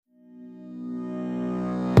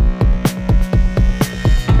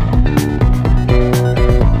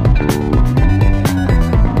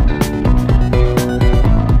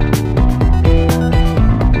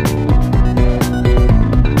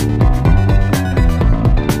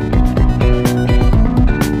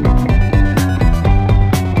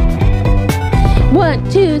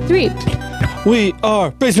2, 3. We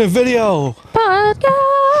are Basement Video Podcast.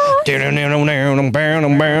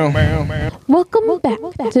 Welcome back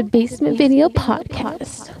to Basement Video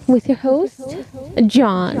Podcast with your host,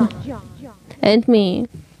 John, and me,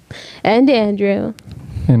 and Andrew.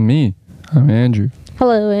 And me. I'm Andrew.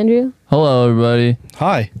 Hello, Andrew. Hello, everybody.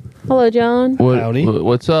 Hi. Hello, John. Howdy.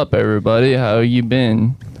 What's up, everybody? How you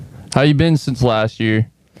been? How you been since last year?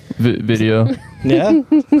 Video. Yeah?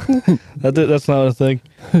 That's not a thing.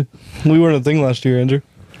 We weren't a thing last year, Andrew.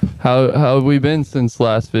 How have we been since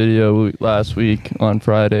last video last week on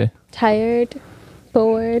Friday? Tired,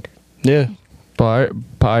 bored. Yeah.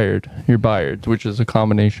 Tired. You're tired, which is a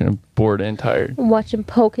combination of bored and tired. Watching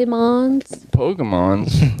Pokemons.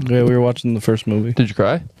 Pokemons. Yeah, we were watching the first movie. Did you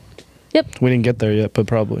cry? Yep. We didn't get there yet, but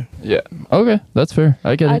probably. Yeah. Okay, that's fair.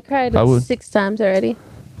 I get it. I cried I would. 6 times already.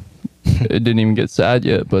 It didn't even get sad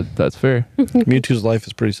yet, but that's fair. Mewtwo's life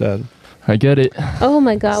is pretty sad. I get it. Oh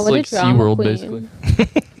my god, It's what like a drama SeaWorld, queen. basically.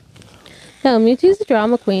 No, Mewtwo's a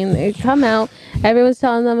drama queen. They come out, everyone's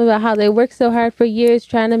telling them about how they worked so hard for years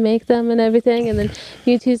trying to make them and everything, and then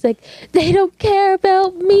Mewtwo's like, they don't care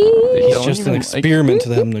about me. He's don't just an even like- experiment to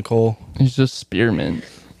them, Nicole. He's just spearmint.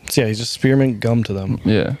 So yeah, he's just spearmint gum to them.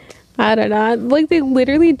 Yeah. I don't know. Like, they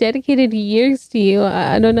literally dedicated years to you.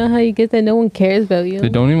 I don't know how you get that no one cares about you. They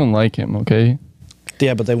don't even like him, okay?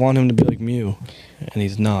 Yeah, but they want him to be like Mew, and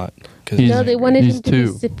he's not. 'Cause He's- No, they wanted he's him to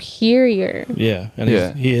two. be superior. yeah, and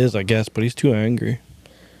Yeah. he is, I guess, but he's too angry.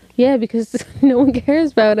 Yeah, because no one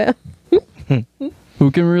cares about him. Who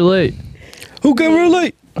can relate? Who can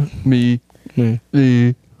relate? Me. Me.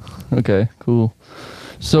 Me. Okay, cool.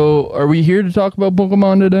 So, are we here to talk about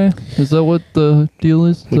Pokemon today? Is that what the deal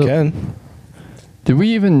is? We So- can. Did we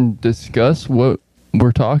even discuss what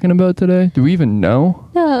we're talking about today? Do we even know?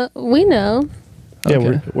 Yeah, we know. Yeah,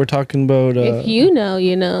 Okay. we're talking about. If you know,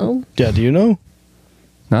 you know. Yeah, do you know?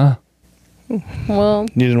 Nah. Well,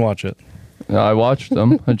 You didn't watch it. I watched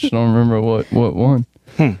them. I just don't remember what one.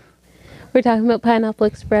 we're talking about Pineapple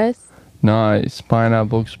Express, Nice.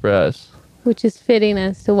 Pineapple Express. which is fitting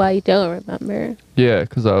as to why you don't remember. Yeah,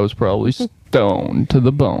 because I was probably stoned to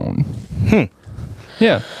the bone.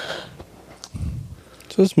 Yeah.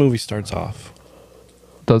 So this movie starts off.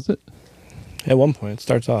 Does it? At one point, it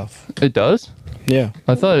starts off. It does? Yeah.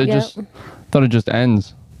 I thought it Yep. just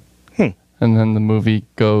ends. And then the movie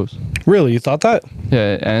goes. Really? You thought that?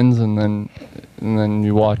 Yeah, it ends and then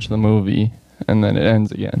you watch the movie and then it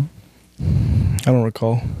ends again. I don't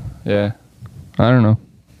recall. Yeah. I don't know.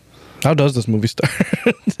 How does this movie start?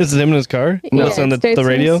 Is it him in his car? No. It's on it starts the with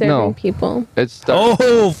radio? serving No. people. It's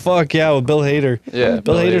Oh, fuck yeah, with Bill Hader. yeah.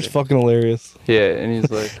 Bill Hader's fucking hilarious. Yeah, and he's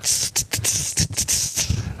like,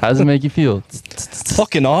 how does it make you feel?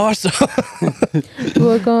 Fucking awesome.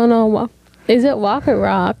 We're going on walk. Is it walk or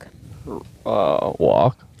rock?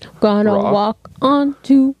 Walk. Gonna Rock. walk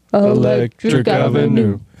onto Electric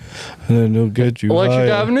Avenue. And then he'll get you Electric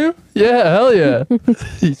higher. Avenue? Yeah, hell yeah.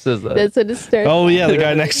 He says that. That's what it starts. Oh, yeah, the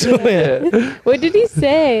guy next to him. Yeah. What did he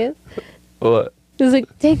say? What? He was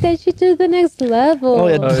like, take that shit to the next level. Oh,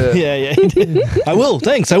 yeah. Oh, yeah. Yeah, he did. I will.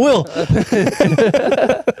 Thanks, I will.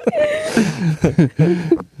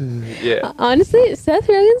 Yeah. Honestly, Seth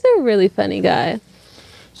Rogen's a really funny guy.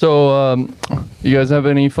 So, you guys have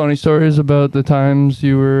any funny stories about the times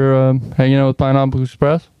you were hanging out with Pineapple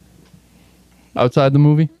Express? Outside the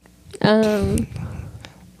movie? Um,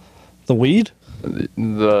 The weed?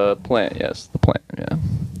 The plant, yes. The plant, yeah.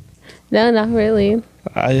 no, not really.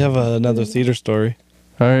 I have another theater story.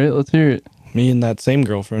 All right, let's hear it. Me and that same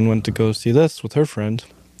girlfriend went to go see this with her friend.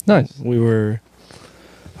 Nice. We were,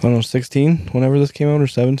 I don't know, 16 whenever this came out, or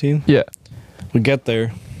 17. Yeah. We get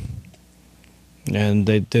there, and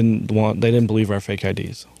they didn't believe our fake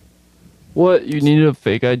IDs. What? You needed a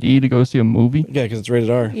fake ID to go see a movie? Yeah, because it's rated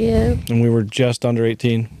R. Yeah. And we were just under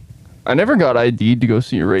 18. I never got ID'd to go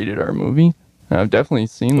see a rated R movie. I've definitely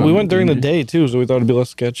seen them. We went during the in day, too, so we thought it'd be less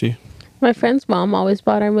sketchy. My friend's mom always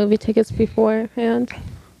bought our movie tickets beforehand.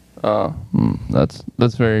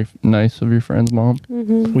 That's very nice of your friend's mom.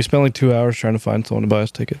 We spent like 2 hours trying to find someone to buy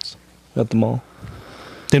us tickets at the mall.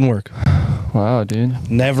 Didn't work. Wow, dude.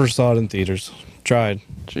 Never saw it in theaters. Tried.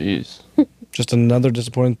 Jeez. Just another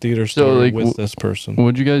disappointing theater So, story like, with this person.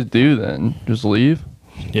 What'd you guys do then? Just leave?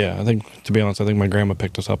 Yeah, I think, to be honest, I think my grandma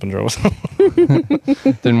picked us up and drove us home.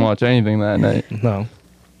 Didn't watch anything that night. No.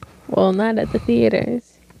 Well, not at the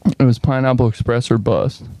theaters. It was Pineapple Express or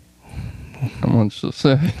bust. Let's just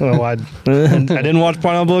say. Well, I didn't watch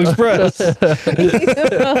Pineapple Express.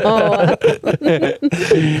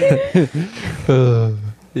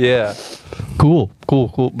 Yeah. Cool.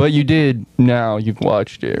 But you did now. You've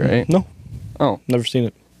watched it, right? No, Oh. never seen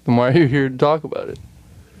it. Then why are you here to talk about it?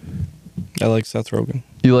 I like Seth Rogen.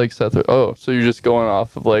 You like Seth? Oh, so you're just going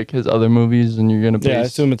off of like his other movies, and you're gonna base... Yeah, I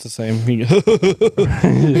assume it's the same.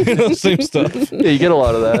 Same stuff. Yeah, you get a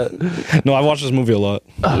lot of that. No, I watched this movie a lot.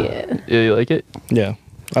 Yeah. Yeah, you like it? Yeah,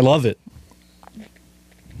 I love it.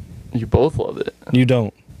 You both love it. You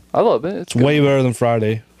don't. I love it. It's way better than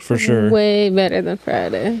Friday, for sure. Way better than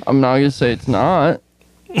Friday. I'm not gonna say it's not.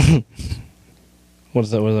 What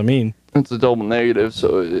does that mean? It's a double negative,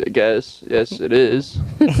 so I guess yes, it is.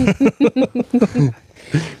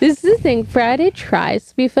 This is the thing. Friday tries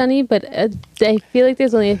to be funny, but I feel like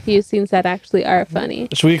there's only a few scenes that actually are funny.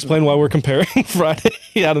 Should we explain why we're comparing Friday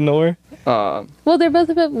out of nowhere? Um, Well, they're both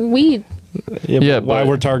about weed. Yeah, but- why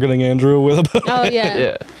we're targeting Andrew with Oh, yeah.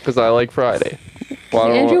 yeah, because I like Friday. Well, I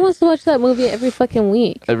don't Andrew know, wants to watch that movie every fucking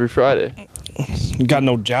week. every Friday. You got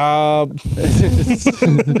no job.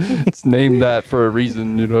 It's named that for a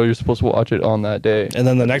reason. You know, you're supposed to watch it on that day, And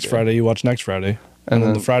then the next Friday, you watch next Friday. And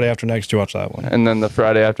then the Friday after next, you watch that one. and then the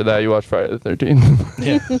Friday after that, you watch Friday the 13th,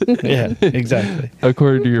 Yeah, yeah, exactly.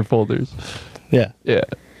 according to your folders. Yeah. Yeah.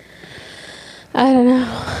 I don't know.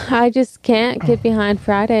 I just can't get behind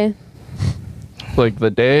Friday, Like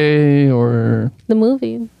the day or the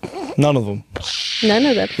movie. None of them. None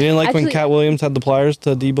of them. You didn't like when Actually, Cat Williams had the pliers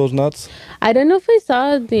to Debo's nuts? I don't know if I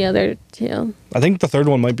saw the other two. I think the third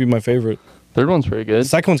one might be my favorite. third one's pretty The good.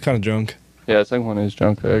 second one's kind of junk. Yeah, the second one is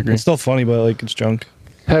junk. I agree. It's still funny, but like it's junk.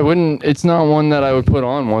 I wouldn't. It's not one that I would put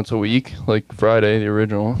on once a week, like Friday, the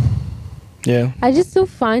original. Yeah. I just don't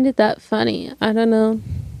find it that funny. I don't know.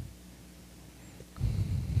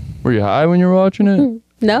 Were you high when you were watching it?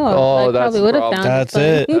 No, Oh, I that's probably the would have problem. found That's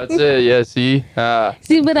it. funny. it. That's it. Yeah. See.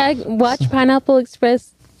 See, but I watch Pineapple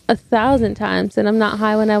Express 1,000 times, and I'm not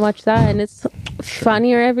high when I watch that, and it's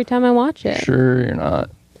funnier every time I watch it. Sure, you're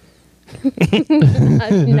not.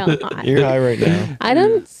 I'm not. You're high right now. I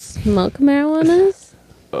don't smoke marijuana.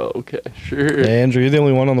 Oh, okay. Sure. Yeah, Andrew, you're the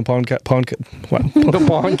only one on the podcast. What? The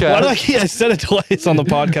Why do podcast. I said it twice on the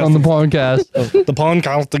podcast? On the podcast. The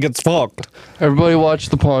podcast that gets fucked. Everybody watch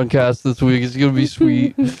the podcast this week. It's gonna be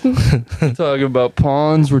sweet. Talking about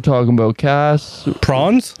ponds. We're talking about casts.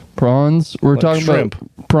 Prawns? Prawns. We're Like talking shrimp.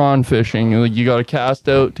 about prawn fishing. Like you got to cast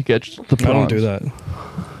out to catch the prawns. I don't do that.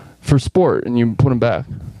 For sport, and you put them back.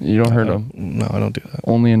 You don't hurt them. No, I don't do that.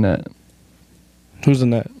 Only a net. Who's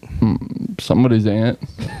in that? Somebody's aunt.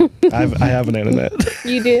 I have an internet.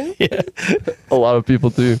 You do? A lot of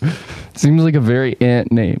people do. Seems like a very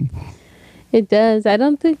aunt name. It does. I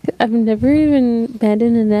don't think I've never even met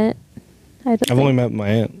in a net. I've only met my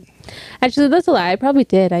aunt. Actually, that's a lie. I probably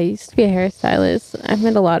did. I used to be a hairstylist. I've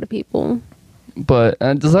met a lot of people. But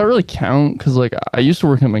does that really count? Because like I used to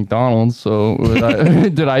work at McDonald's, so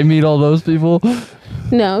did I meet all those people?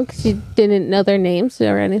 No, because you didn't know their names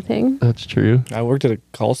or anything. That's true. I worked at a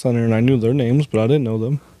call center and I knew their names, but I didn't know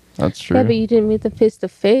them. That's true. Yeah, but you didn't meet them face to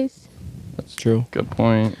face. That's true. Good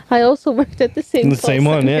point. I also worked at the same. The call same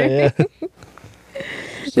one, center. yeah, yeah.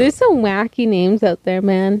 There's some wacky names out there,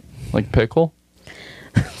 man. Like pickle.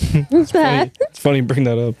 What's that? It's funny you bring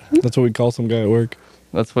that up. That's what we call some guy at work.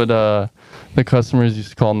 That's what the customers used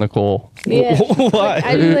to call Nicole. Yeah. Why?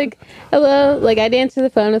 I'd be like, hello. Like, I'd answer the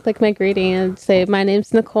phone with, like, my greeting and say, my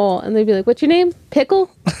name's Nicole. And they'd be like, what's your name?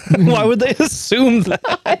 Pickle? Why would they assume that?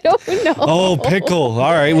 I don't know. Oh, pickle.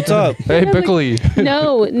 All right, what's up? Hey, like- pickly.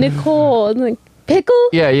 No, Nicole. I'm like, pickle?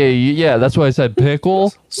 Yeah. That's why I said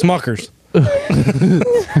pickle. Smuckers.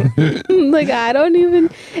 Like, I don't even,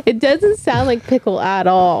 it doesn't sound like pickle at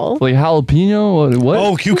all. Like jalapeno. What?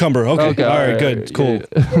 Oh, cucumber. Okay. Okay, all right, all good. right, Cool.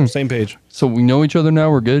 yeah. Same page. So we know each other now.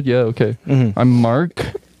 We're good. Yeah. Okay. Mhm. I'm Mark.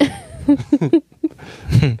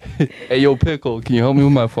 Hey, yo, pickle. Can you help me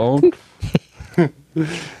with my phone?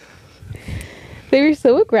 They were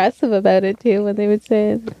so aggressive about it, too, when they would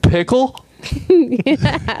say it. Pickle.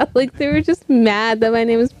 Yeah, like, they were just mad that my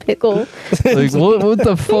name was Pickle. Like what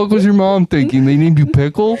the fuck was your mom thinking? They named you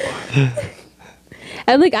pickle?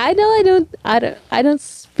 And like I know I don't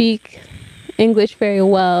speak English very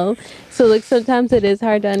well. So like sometimes it is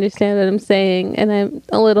hard to understand what I'm saying and I'm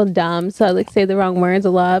a little dumb, so I like say the wrong words a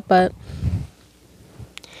lot, but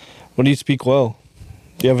What do you speak well?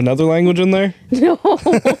 Do you have another language in there? no.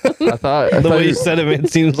 I thought The way you you- said it, man,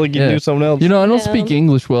 it seems like you Yeah. knew something else. You know, I don't Yeah. speak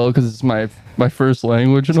English well because it's my first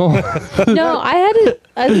language and all. No,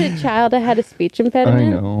 as a child I had a speech I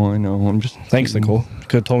impediment. know. I'm just Thanks, Nicole. You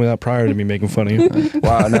could have told me that prior to me making fun of you.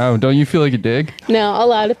 wow. Now, don't you feel like a dick? No, a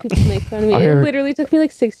lot of people make fun of me. I It heard- literally took me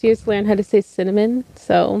like 6 years to learn how to say cinnamon.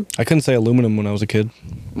 So I couldn't say aluminum when I was a kid.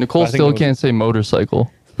 Nicole I think still it was- can't say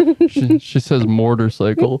motorcycle. She says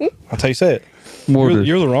motorcycle. That's how you say it. Mortar.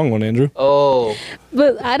 You're the wrong one, Andrew. Oh.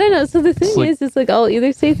 But I don't know. So the thing It's like- is, it's like I'll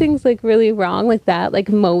either say things like really wrong like that, like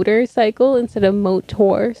motorcycle instead of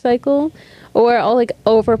motorcycle, or I'll like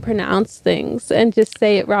overpronounce things and just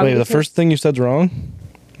say it wrong. Wait, the because- first thing you said's wrong?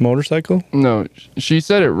 Motorcycle? No, she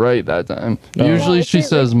said it right that time. Oh. Usually Yeah, I she say,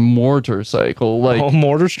 says motorcycle. Like, Oh,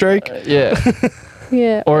 mortar strike? yeah.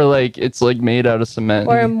 Yeah. Or like it's like made out of cement.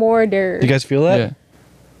 Or a mortar. You guys feel that? Yeah.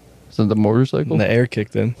 Is it the motorcycle? And the air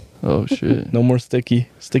kicked in. Oh shit. No more sticky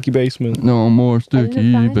basement. No more I didn't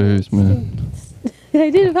sticky find it basement. stinky. I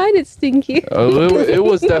didn't find it stinky. Oh, it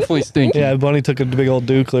was definitely stinky. Yeah, Bunny took a big old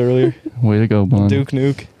Duke earlier. Way to go, Bun. Duke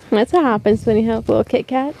Nuke. That's what happens when you have little Kit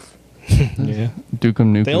Kats. Yeah. Duke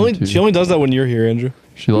 'em Nukem too. She only does that when you're here, Andrew.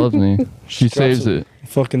 She loves me. She Drops saves it.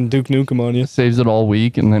 Fucking Duke Nukem on you. Saves it all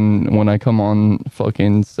week, and then when I come on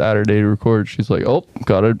fucking Saturday to record, she's like, "Oh,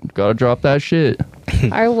 gotta drop that shit."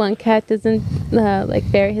 Our one cat doesn't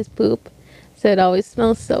like bury his poop, so it always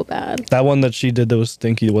smells so bad. That one that she did that was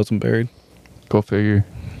stinky wasn't buried. Go figure.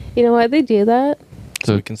 You know why they do that? So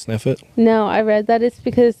So- we can sniff it. No, I read that it's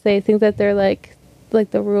because they think that they're like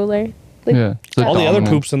the ruler. Like, Yeah, it's a All the other dominant-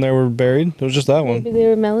 poops in there were buried. It was just that Maybe one. they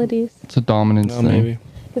were melodies. It's a dominance No, thing. maybe.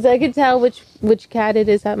 Because I could tell which cat it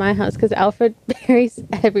is at my house. Because Alfred buries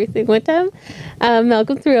everything. One time,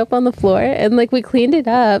 Malcolm threw up on the floor, and like we cleaned it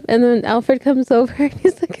up, and then Alfred comes over and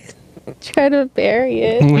he's like trying to bury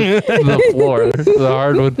it, The floor, the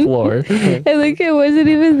hardwood floor. and like it wasn't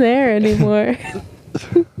even there anymore.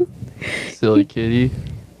 Silly kitty.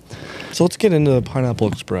 So let's get into the Pineapple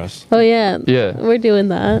Express. Oh yeah, Yeah, we're doing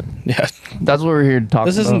that. Yeah. that's what we're here to talk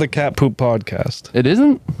This about. isn't the cat poop podcast. It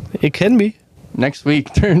isn't. It can be. Next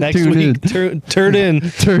week, Next tune in. week, turn in.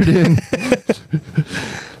 Turn in.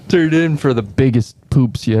 Turn in for the biggest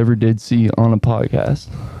poops you ever did see on a podcast.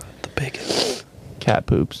 The biggest. Cat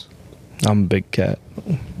poops. I'm a big cat.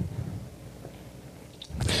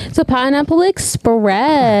 So Pineapple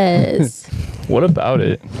Express. What about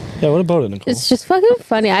it? Yeah, what about it, Nicole? It's just fucking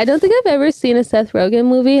funny. I don't think I've ever seen a Seth Rogen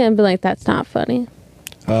movie and been like, that's not funny.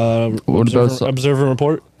 What about Observe and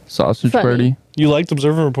Report? Sausage Funny. Party? You liked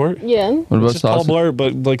Observe and Report? Yeah. What about It's just Paul sausage? Blart,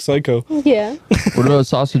 but like Psycho. Yeah. What about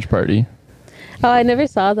Sausage Party? Oh, I never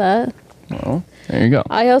saw that. Well, there you go.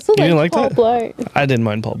 I also You didn't liked like Paul that? Blart. I didn't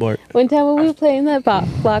mind Paul Blart. One time when we were playing that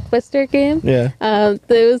Blockbuster game, Yeah.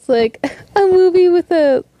 there was like a movie with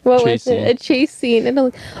a Chase scene. a chase scene, and I'm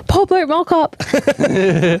like, Paul Blart Mall Cop.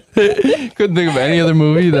 Couldn't think of any other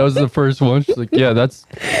movie. That was the first one. She's like, yeah, that's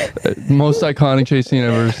most iconic chase scene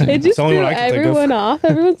I've ever seen. It just the only threw one I can think of. everyone off.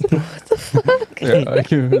 Everyone's like, what the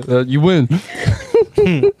fuck? Yeah, you win.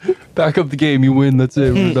 Back up the game. You win. That's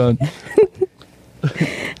it. We're done.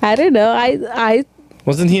 I don't know. I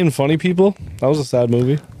Wasn't he in Funny People? That was a sad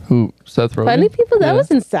movie. Who? Seth Rogen? funny people. That Yeah.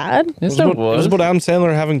 wasn't sad. Yes, It it was about Adam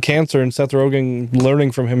Sandler having cancer and Seth Rogen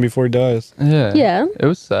learning from him before he dies. Yeah. Yeah. It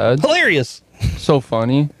was sad. Hilarious. So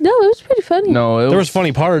funny. No, it was pretty funny. No, it There was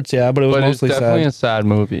funny parts, yeah, but it was but it's mostly definitely sad. a sad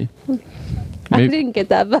movie. I Maybe- didn't get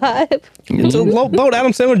that vibe. It's about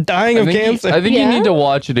Adam Sandler dying of cancer. I think Yeah? you need to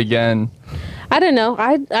watch it again. I don't know.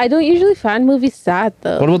 I don't usually find movies sad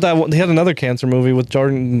though. What about that one? He had another cancer movie with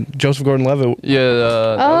Joseph Gordon-Levitt. Yeah.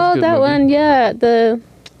 Oh, was a good that movie. one. Yeah.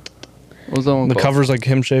 What was that one The called? cover's like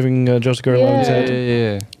him shaving Joseph Gordon-Levitt's Yeah. Yeah, head.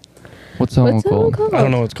 yeah, yeah. What's that one What's that one called? called? I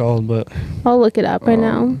don't know what it's called, but I'll look it up right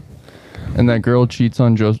now. And that girl cheats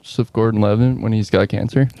on Joseph Gordon-Levitt when he's got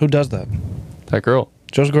cancer. who does that? That girl.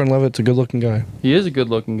 Joseph Gordon-Levitt's a good-looking guy. He is a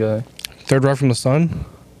good-looking guy. Third Rock from the Sun.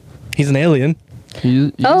 He's an alien.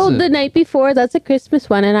 He's Oh, a- The Night Before. That's a Christmas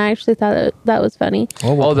one, and I actually thought that was funny.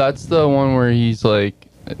 Oh, that's the one where he's like,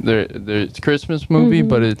 it's a Christmas movie,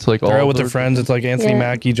 but it's like They're all out with their the- friends. It's like Anthony Yeah.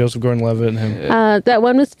 Mackie, Joseph Gordon-Levitt, and him. That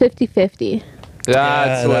one was 50-50.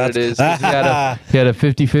 That's what it is. 'cause He had a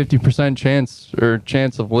 50%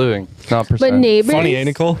 chance of living, not percent. But Neighbors. Funny, eh,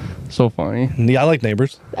 Nicole? So funny. Yeah, I like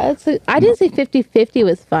Neighbors. I didn't say 50-50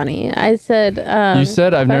 was funny. I said. You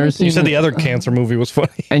said I've never funny. seen. You said the other cancer movie was funny.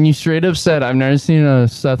 And you straight up said I've never seen a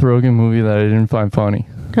Seth Rogen movie that I didn't find funny.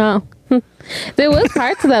 Oh. There was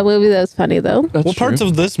parts of that movie that was funny though. That's What parts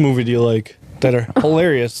of this movie do you like that are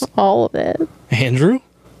hilarious? All of it. Andrew?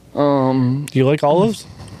 Do you like olives?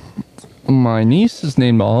 My niece is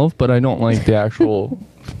named Olive, but I don't like the actual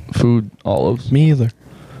food olives. Me either.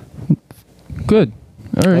 Good.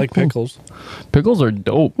 All right. I like cool. pickles. Pickles are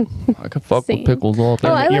dope. I could fuck Same. with pickles all day.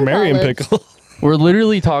 Oh, I You're like marrying olives. pickles. We're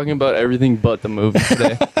literally talking about everything but the movie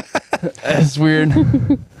today. That's weird.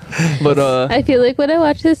 But I feel like when I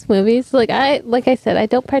watch this movie, so like I said, I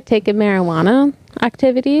don't partake in marijuana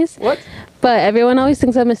activities. what? But everyone always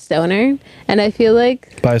thinks I'm a stoner, and I feel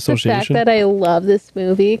like By the fact association. that I love this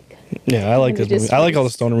movie. Yeah, I like Kinda this movie. just I like all the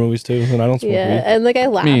makes- stoner movies too, and I don't smoke Yeah, weed. and like I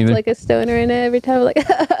laughed neither. like a stoner in it every time. Like,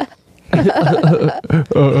 and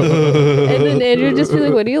then Andrew just be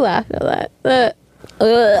like, "What are you laughing at?"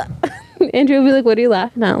 Andrew would be like, "What are you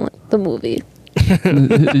laughing at?" I'm like, the movie.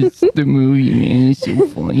 It's the movie, man. It's so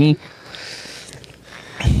funny.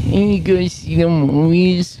 And you guys see the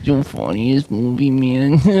movie? It's so funny. This movie,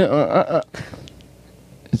 man.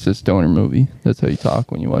 It's a stoner movie. That's how you talk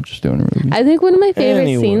when you watch a stoner movie. I think one of my favorite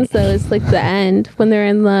Anyway. scenes though is like the end when they're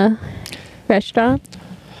in the restaurant.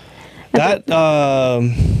 That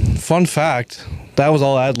fun fact, that was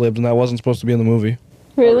all ad libbed, and that wasn't supposed to be in the movie.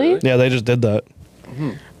 Really? Yeah, they just did that.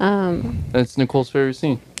 That's Nicole's favorite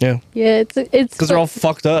scene. Yeah, Yeah, it's because they're all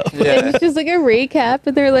fucked up. It's just like a recap,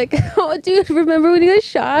 and they're like, "Oh, dude, remember when you got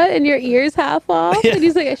shot and your ear's half off?" Yeah. And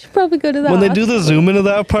he's like, "I should probably go to the When they do the hospital." zoom into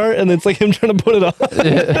that part, and it's like him trying to put it on.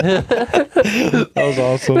 That was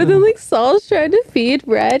awesome. But then like Saul's trying to feed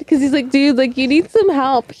Red because he's like, "Dude, like you need some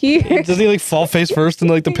help here." Doesn't he like fall face first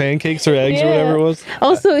into like the pancakes or eggs or Yeah. whatever it was?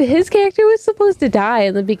 Also, his character was supposed to die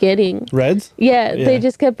in the beginning. Reds? Yeah, Yeah. they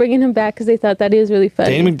just kept bringing him back because they thought that he was really funny.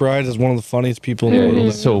 Danny McBride is one of the funniest people in Yeah, the world.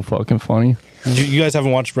 he's so fucking funny. You guys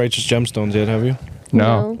haven't watched Righteous Gemstones yet, have you?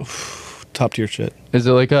 No. Top tier shit. Is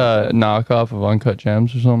it like a knockoff of Uncut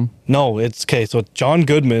Gems or something? No, it's okay. So it's John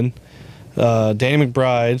Goodman, Danny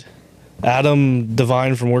McBride, Adam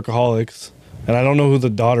Devine from Workaholics, and I don't know who the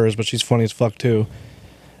daughter is, but she's funny as fuck too.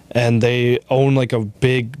 And they own like a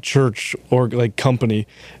big church or like company,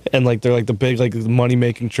 and like they're like the big like money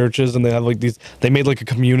making churches, and they have like these. They made like a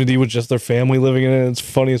community with just their family living in it. And it's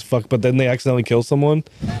funny as fuck. But then they accidentally kill someone,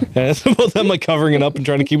 and it's about them like covering it up and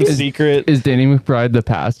trying to keep it secret. Is Danny McBride the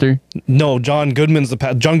pastor? No, John Goodman's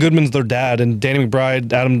John Goodman's their dad, and Danny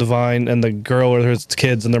McBride, Adam Devine, and the girl are his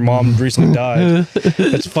kids, and their mom recently died.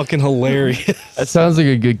 It's fucking hilarious. That sounds like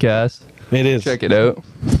a good cast. It is. Check it out.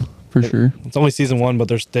 For sure. It's only season 1, but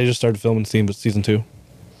they just started filming season 2.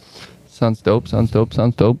 Sounds dope.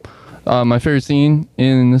 My favorite scene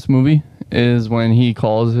in this movie is when he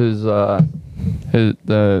calls the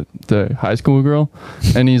high school girl,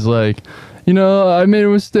 and he's like, "You know, I made a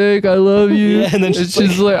mistake. I love you." Yeah, and then she's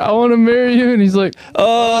she's like, "I want to marry you," and he's like,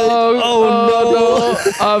 "Oh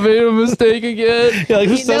no, I made a mistake again." Yeah, like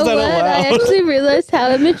who You says know that what? out I loud? actually realized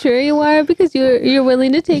how immature you are because you're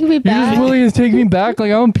willing to take me You're back. just willing to take me back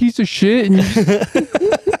like I'm a piece of shit, and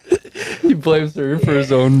he blames her for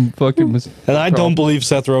his own fucking mistake. And I don't believe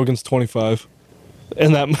Seth Rogen's 25.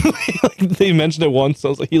 In that movie, like, they mentioned it once. I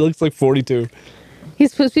was like, he looks like 42.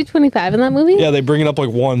 He's supposed to be 25 in that movie. Yeah, they bring it up like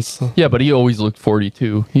once. Yeah, but he always looked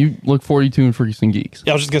 42. He looked 42 in Freaks and Geeks.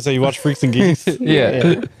 Yeah, I was just gonna say, you watch Freaks and Geeks.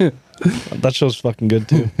 Yeah. That show's fucking good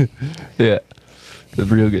too. Yeah. It's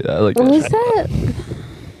real good. I like What that. was that?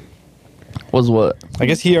 Was what? I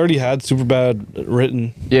guess he already had Superbad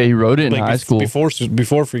written. Yeah, he wrote it in Like high school.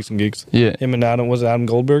 before Freaks and Geeks. Yeah. Him and Adam, was it Adam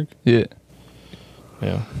Goldberg? Yeah.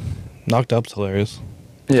 Yeah. Knocked Up's hilarious.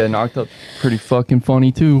 Yeah, Knocked Up pretty fucking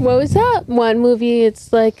funny too. What was that one movie?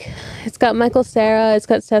 It's like it's got Michael Cera, it's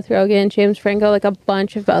got Seth Rogen, James Franco, like a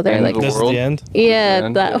bunch of other And like the This world? is the end. yeah,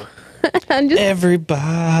 end, that. I'm just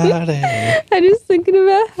Everybody. I'm just thinking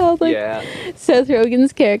about how like Yeah. Seth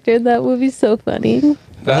Rogen's character in that movie's so funny.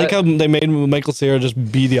 I like how they made Michael Cera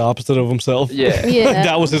just be the opposite of himself. Yeah. Yeah.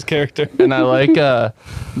 That was his character. And I like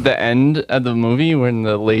the end of the movie when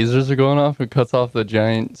the lasers are going off. It cuts off the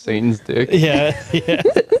giant Satan's dick. Yeah, yeah.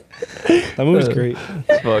 That movie's great.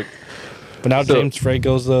 It's fucked. But now So- James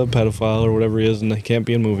Franco's a pedophile or whatever he is, and he can't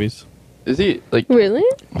be in movies. Is he like Really?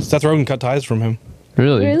 Seth Rogen cut ties from him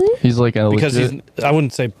really? Really? He's like a because legit. he's. I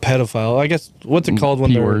wouldn't say pedophile. I guess what's it called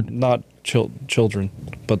when they're P-word. not children,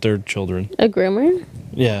 but they're children. A groomer?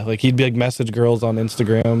 Yeah, like he'd be like message girls on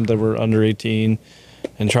Instagram that were under 18,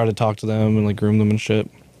 and try to talk to them and like groom them and shit.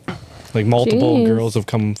 Like multiple Jeez. girls have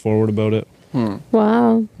come forward about it.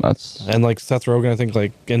 Wow. That's And like Seth Rogen, I think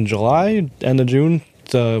like in July, end of June,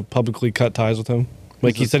 publicly cut ties with him.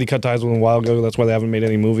 Like he said he cut ties with him a while ago. That's why they haven't made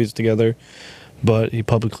any movies together. But he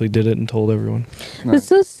publicly did it and told everyone. It's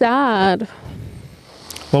so sad.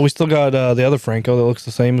 Well, we still got the other Franco that looks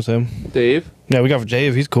the same as him. Dave. Yeah, we got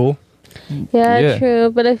Jave. He's cool. Yeah, Yeah. true.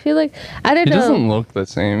 But I feel like I don't He know. doesn't look the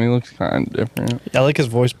same. He looks kind of different. I like his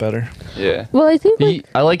voice better. Yeah. Well, I think like,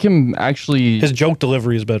 I like him actually. His joke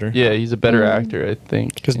delivery is better. Yeah, he's a better actor, I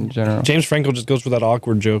think, Because in general. James Franco just goes for that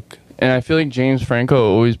awkward joke. And I feel like James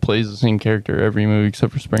Franco always plays the same character every movie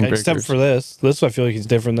except for Spring Breakers. Except for this. This, I feel like he's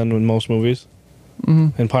different than in most movies.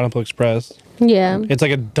 in Pineapple Express. Yeah. It's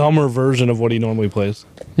like a dumber version of what he normally plays.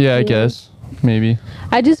 Yeah, I Yeah. guess maybe.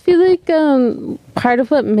 I just feel like part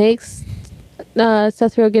of what makes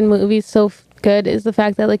Seth Rogen movies so good is the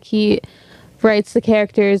fact that like he writes the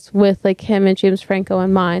characters with like him and James Franco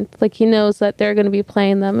in mind. Like he knows that they're going to be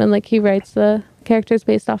playing them, and like he writes the characters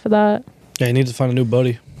based off of that. Yeah, he needs to find a new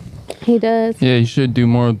buddy. He does. Yeah, you should do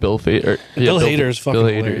more with Bill Hader. Bill Hader is fucking Bill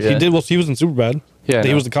Hader. hilarious. Yeah. He did. Well, he was in Superbad. Yeah, I he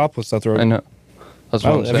know. was the cop with Seth Rogen. I know. That's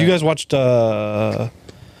what I'm Have you saying. guys watched Bill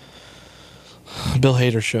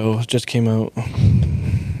Hader show? It just came out.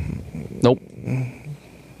 Nope.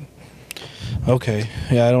 Okay.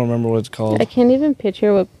 Yeah, I don't remember what it's called. I can't even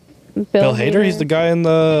picture what Bill Hader. He's the guy in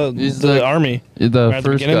the He's the the- army. The Right at the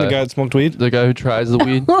first beginning, guy, the guy that smoked weed. the guy who tries the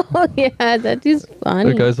weed. Oh yeah, that dude's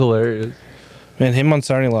funny. That guy's hilarious. Man, him on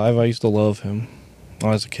Saturday Night Live. I used to love him when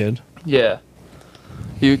I was a kid. Yeah.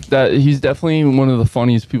 He's definitely one of the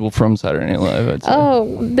funniest people from Saturday Night Live, I'd say.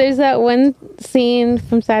 Oh, there's that one scene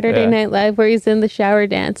from Saturday Yeah. Night Live where he's in the shower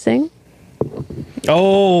dancing.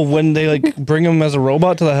 Oh, when they like bring him as a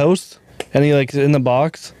robot to the house, and he like in the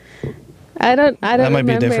box. I don't That might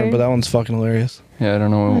remember. be different, but that one's fucking hilarious. Yeah, I don't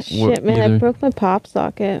know. Oh, shit, man! I broke my pop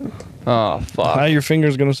socket. Oh, fuck. How your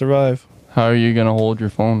finger's gonna survive? How are you going to hold your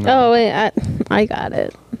phone now? Oh wait, I got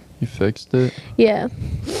it. You fixed it? Yeah,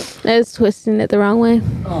 I was twisting it the wrong way.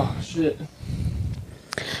 Oh, shit.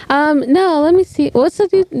 No, let me see. What's the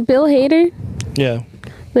dude? Bill Hader? Yeah.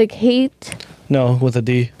 Like hate? No, with a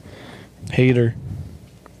D. Hader.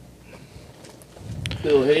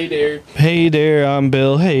 Bill Hader. Hey there, I'm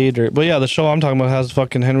Bill Hader. But yeah, the show I'm talking about has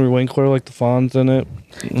fucking Henry Winkler, like the Fonz in it.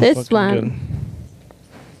 It's This fucking one.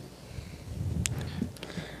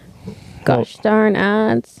 Gosh darn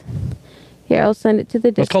ads. Here, I'll send it to the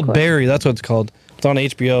It's Discord. called Barry. That's what it's called. It's on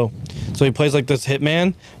HBO. So he plays like this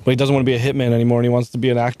hitman, but he doesn't want to be a hitman anymore, and he wants to be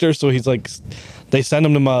an actor. So he's like, they send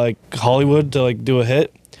him to like Hollywood to like do a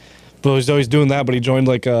hit, but he's always doing that. But he joined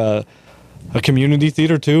like a community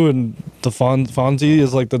theater too, and the Fonzie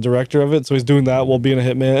is like the director of it. So he's doing that while being a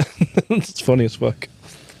hitman. It's funny as fuck.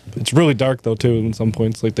 It's really dark though too. In some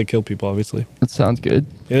points, like they kill people. Obviously, That sounds good.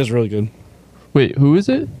 it is really good. Wait, who is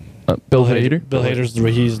it? Bill Hader? Bill Hader's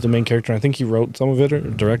he's the main character. I think he wrote some of it or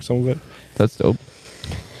directed some of it. That's dope.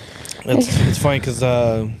 It's funny because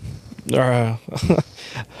Arthur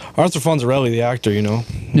Fonzarelli, the actor, you know,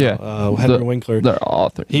 Yeah. Henry Winkler, They're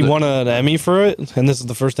author. he won an Emmy for it, and this is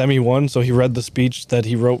the first Emmy he won. So he read the speech that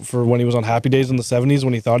he wrote for when he was on Happy Days in the '70s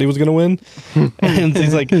when he thought he was gonna win, and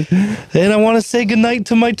he's like, "And I want to say goodnight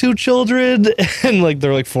to my 2 children," and like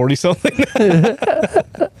they're like 40 something.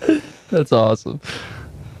 That's awesome.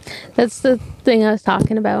 That's the thing I was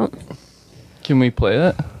talking about. Can we play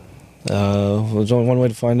that? There's only one way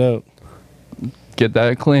to find out. Get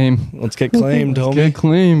that claim. Let's get claimed, homie. Get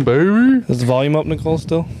claim, baby. Is the volume up, Nicole?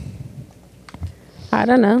 Still I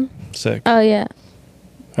don't know. sick. Oh yeah.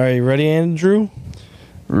 All right, you ready, Andrew?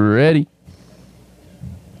 Ready.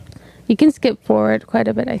 You can skip forward quite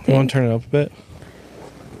a bit, I You want think. to turn it up a bit?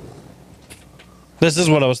 This is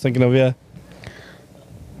what I was thinking of. Yeah,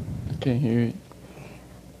 Okay, here.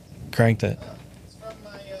 cranked it.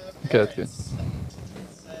 Okay, that's good.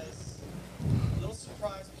 Little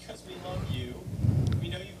surprise because we love you. We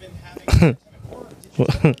know you've been having a hard time at work. Did you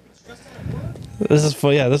stressed out at work? This is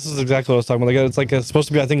fun. Yeah, this is exactly what I was talking about. Like, it's like it's supposed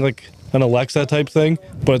to be, I think, like an Alexa type thing,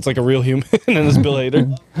 but it's like a real human, and it's Bill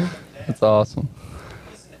Hader. That's awesome.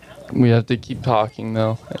 We have to keep talking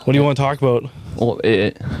though. What do you want to talk about? Well,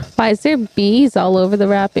 it. Why is there bees all over the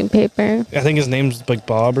wrapping paper? I think his name's like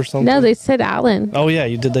Bob or something. No, they said Alan. Oh yeah,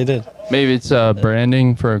 you did. They did. Maybe it's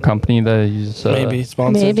branding for a company that he's Maybe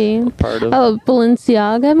sponsored. Maybe. part of. Oh,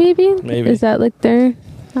 Balenciaga, maybe? Maybe. Is that like their...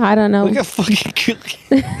 I don't know. Look at fucking.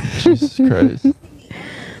 Jesus Christ.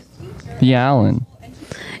 The Allen.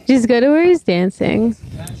 Just go to where he's dancing.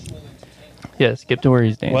 Yeah, skip to where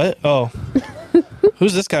he's dancing. What? Oh.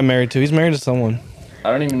 Who's this guy married to? He's married to someone. I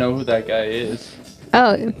don't even know who that guy is.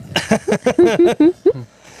 Oh,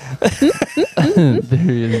 There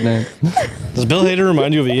he is now. Does Bill Hader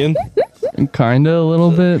remind you of Ian? Kinda a little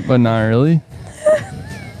bit, but not really.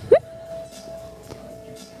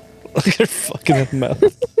 Look at her fucking mouth. The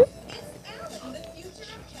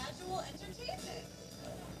future of casual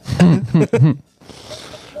entertainment.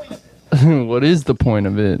 What is the point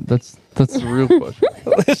of it? That's the real question.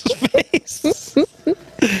 His face.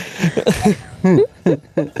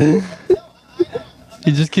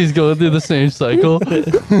 He just keeps going through the same cycle.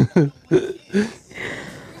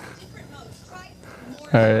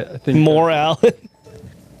 Alright, I think More Alan.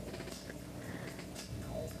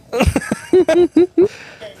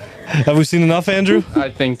 Have we seen enough, Andrew? I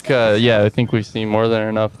think yeah, I think we've seen more than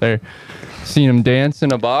enough there. Seen him dance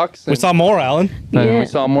in a box. We and saw more Alan. then Yeah. we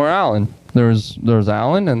saw more Alan. There was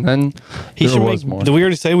Alan, and then He there should was make. more. Did we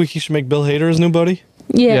already say he should make Bill Hader his new buddy?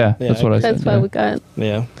 Yeah. Yeah, that's Yeah, what I That's said. why yeah. we got.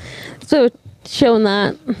 Yeah. So showing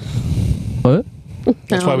that. What?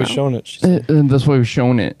 That's I why don't we know. shown it. That's why we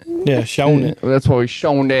shown it. Yeah, shown it. That's why we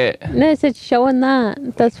shown it. No, I said showing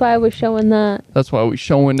that. That's why we're showing that. That's why we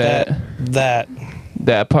showing that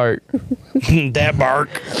That part. that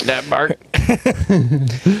bark. That part.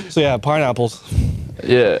 So yeah, pineapples.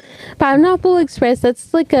 Yeah. Pineapple Express. That's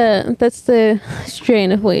the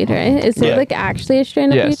strain of weed, right? Is Yeah. it like actually a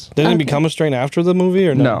strain of weed? Yes. Didn't it Okay. become a strain after the movie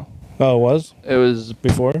or no? No. Oh, it was It was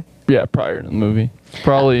before. prior to the movie.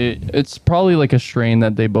 It's probably like a strain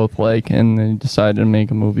that they both like, and they decided to make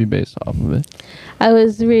a movie based off of it. I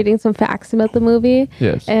was reading some facts about the movie.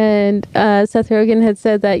 Yes. And Seth Rogen had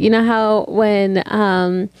said that, you know how when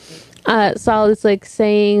Saul is like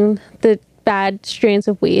saying the bad strains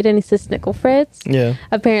of weed and he says Snickle Fritz? Yeah.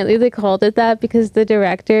 Apparently they called it that because the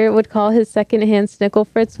director would call his secondhand Snickle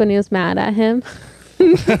Fritz when he was mad at him.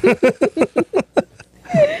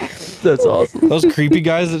 That's awesome. Those creepy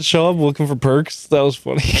guys that show up looking for perks. That was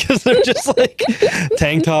funny because they're just like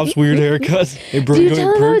tank tops, weird haircuts. Hey, bro, Do you you got tell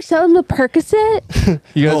any him I would perks? sell him the Percocet?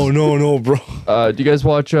 You guys, Oh no, bro. do you guys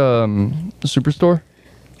watch Superstore?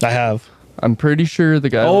 I have I'm pretty sure the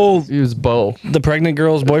guy. Oh. He was Bo. the pregnant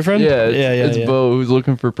girl's boyfriend. Yeah, yeah. It's Bo who's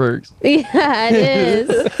looking for perks. Yeah, it is.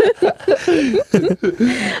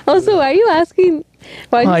 Also, why are you asking?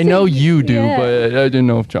 Why'd I say know you do, yeah. but I didn't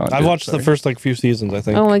know if John. I've did, watched the sorry. first like few seasons. I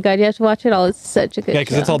think. Oh my god, you have to watch it all. It's such a good Yeah,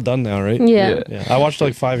 because it's show. all done now, right? Yeah. Yeah, I watched it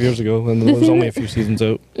like 5 years ago, and there was only a few seasons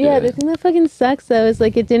out. Yeah, the thing that fucking sucks though is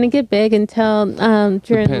like it didn't get big until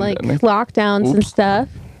during like pandemic. lockdowns and Oops. stuff.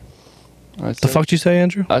 I The said, fuck did you say,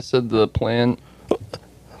 Andrew? I said the Planned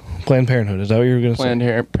Planned Parenthood. Is that what you were gonna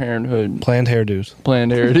say? Parenthood, Planned hairdos.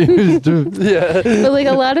 Planned Heritage. Dude, yeah. But like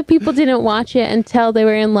a lot of people didn't watch it until they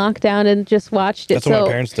were in lockdown and just watched it. That's so what my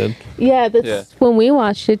parents did. yeah, that's Yeah. when we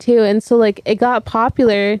watched it too. And so like it got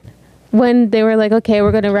popular when they were like, okay,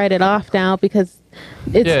 we're gonna write it off now because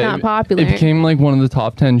it's Yeah, not popular. It became like one of the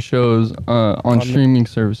top 10 shows on streaming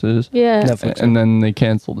services. yeah. Netflix. And then they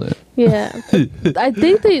canceled it. Yeah. I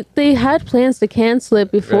think they had plans to cancel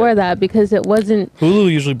it before Right. that because it wasn't.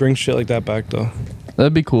 Hulu usually brings shit like that back though.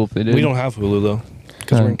 That'd be cool if they did. We don't have Hulu though,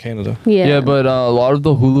 because we're in Canada. Yeah. Yeah, but a lot of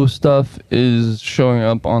the Hulu stuff is showing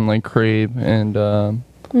up on like Crave and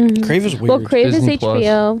Crave is weird. Well, Crave is Disney Plus.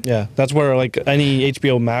 HBO. Yeah, that's where like any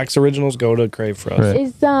HBO Max originals go to Crave for us. Right.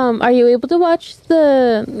 Is are you able to watch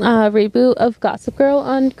the reboot of Gossip Girl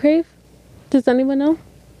on Crave? Does anyone know?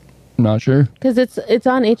 not sure. Because it's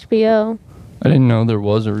on HBO. I didn't know there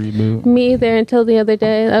was a reboot. Me either until the other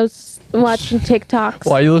day. I was watching TikToks.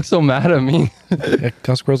 Why you look so mad at me? Yeah,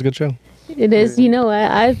 Gossip Girl's a good show. It is. You know what?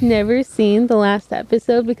 I've never seen the last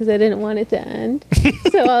episode because I didn't want it to end.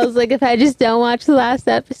 So I was like, if I just don't watch the last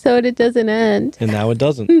episode, it doesn't end. And now it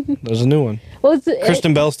doesn't. There's a new one. Well,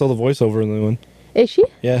 Kristen Bell's still the voiceover in the new one. is she?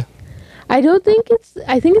 Yeah. I don't think it's.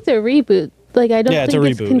 I think it's a reboot. Like I don't. Yeah, it's think a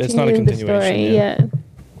it's reboot. It's not a continuing the continuation, story. yeah.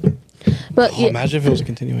 But Oh, yeah, imagine if it was a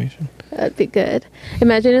continuation. that'd be good.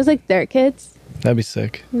 Imagine it was like their kids. That'd be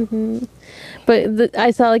sick. But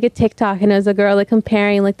I saw like a TikTok and it was a girl like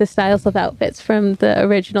comparing like the styles of outfits from the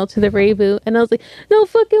original to the reboot, and I was like, no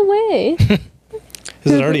fucking way.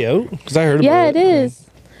 Is it already out? Because I heard Yeah, about it is.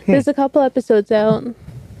 There's a couple episodes out.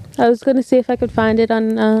 I was gonna see if I could find it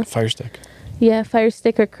on Fire Stick. yeah, Fire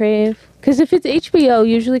Stick or Crave. Because if it's HBO,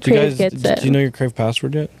 usually Do you Crave guys? gets it. Do you know your Crave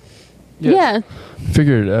password yet? Yeah.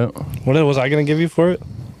 Figured it out. What was I gonna give you for it?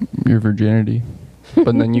 Your virginity.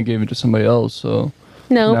 But then you gave it to somebody else, so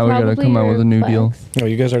No. Now we gotta probably come out your with a new deal. Plex. Oh,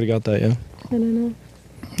 you guys already got that, yeah. I don't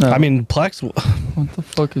know. I mean, Plex. what the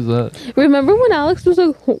fuck is that? Remember when Alex was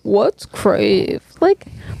like, "What's Crave?" Like,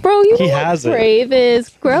 bro, you He know has it. what Crave is.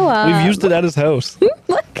 Grow up. We've used it at his house.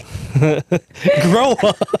 Like, Grow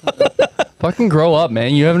up. Fucking grow up,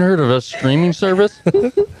 man. You haven't heard of a streaming service?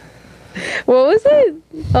 what was it?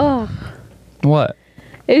 Oh, What?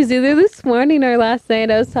 it was either this morning or last night.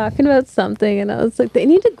 I was talking about something, and I was like, "They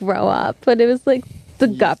need to grow up," but it was like the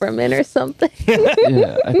government or something.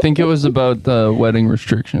 Yeah, I think it was about the wedding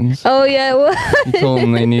restrictions. Oh yeah, You told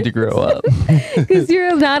them they need to grow up. because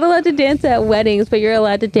you're not allowed to dance at weddings, but you're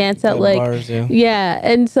allowed to dance at like bars, yeah. yeah.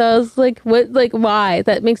 And so I was like, "What? Like, why?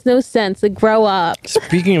 That makes no sense. Like, grow up."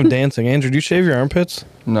 Speaking of dancing, Andrew, do you shave your armpits?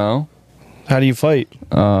 No? How do you fight?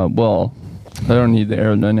 Well, I don't need the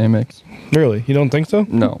aerodynamics. Really? You don't think so?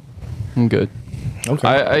 No. I'm good. Okay.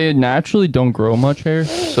 I naturally don't grow much hair,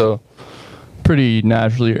 so pretty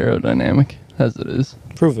naturally aerodynamic as it is.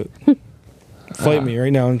 Prove it. Fight me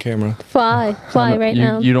right now on camera. Fly right you,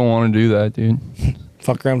 now. You don't want to do that, dude.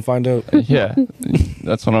 Fuck around, find out. Yeah,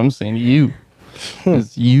 that's what I'm saying to you.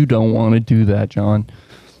 Is you don't want to do that, John.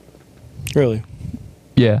 Really?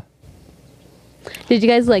 Yeah. Did you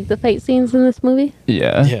guys like the fight scenes in this movie?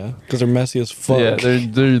 Yeah. Yeah, because they're messy as fuck. Yeah,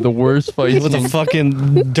 they're the worst fights. With a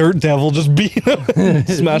fucking dirt devil just beating him,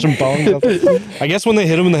 smashing bongs up. I guess when they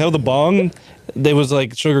hit him in the head with the bong, they was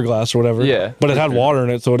like sugar glass or whatever. Yeah, but it for had sure. water in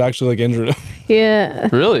it, so it actually like injured him. Yeah.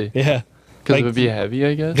 Really? Yeah, Because like, it would be heavy,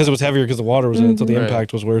 I guess. because it was heavier because the water was in it, so the Right.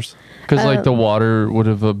 impact was worse. Because like the water would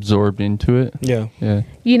have absorbed into it. Yeah, Yeah.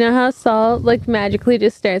 You know how Saul like magically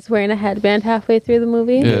just starts wearing a headband halfway through the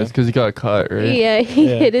movie? Yeah, it's because he got cut, right? Yeah, he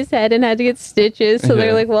Yeah. hit his head and had to get stitches. So they're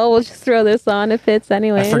Yeah. like, well, we'll just throw this on. It fits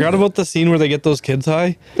anyway. I forgot about the scene where they get those kids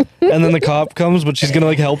high, and then the cop comes, but she's gonna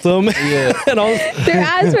like help them. Yeah. and all, Their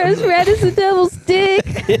eyes were as red as the devil's dick.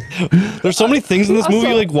 there's so many things in this movie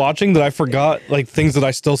Also- like watching that I forgot, like things that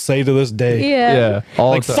I still say to this day. Yeah. Yeah.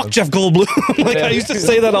 All Like the time. fuck Jeff Goldblum. like I used to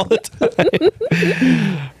say that all the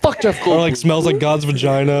time. Fuck Jeff Or like smells like God's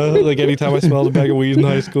vagina. Like anytime I smelled a bag of weed in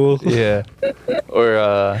high school. Yeah.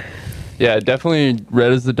 Or yeah, definitely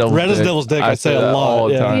red as the devil's Red as the devil's dick, I say a that lot, all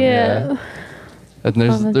the yeah. time. Yeah.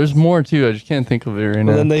 And there's more too. I just can't think of it right And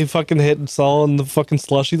now. then they fucking hit Saul in the fucking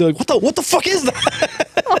slushy. They're like, what the fuck is that?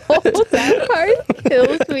 Oh, that part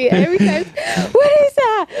kills me every time. What is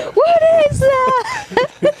that? What is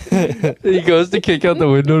that? He goes to kick out the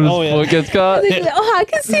window and his Oh, yeah. foot gets caught. They're like, oh, I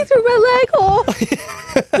can see through my leg hole.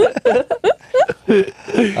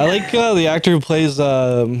 I like the actor who plays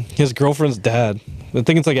his girlfriend's dad. I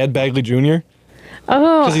think it's like Ed Bagley Jr.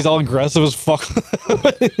 Oh, Because he's all aggressive as fuck.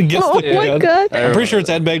 He gets oh the my gun. god. I'm pretty sure it's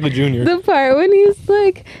Ed Bagley Jr. The part when he's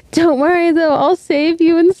like, don't worry though, I'll save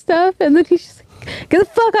you and stuff. And then he's just like, get the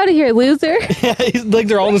fuck out of here, loser. Yeah, he's like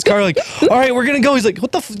they're all in his car, like, all right, we're gonna go. He's like,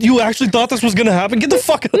 what the? You actually thought this was gonna happen? Get the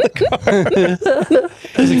fuck out of the car.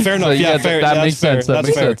 He's like, fair enough. So, yeah, fair. that yeah, makes that's sense. fair. That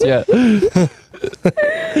That's makes fair. sense.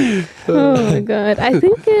 Yeah. Oh my god. I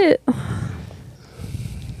think it,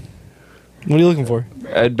 What are you looking for?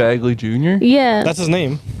 Ed Bagley Jr. yeah. That's his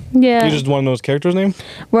name. yeah. You just want to know his character's name?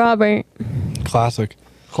 Robert. Classic.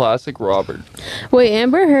 Classic Robert. Wait,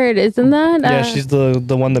 Amber Heard, isn't that? Yeah, she's the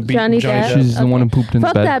one that beat Johnny Johnny, Depp? Depp. She's the one who pooped in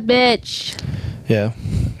Fuck the bed. that bitch. Yeah,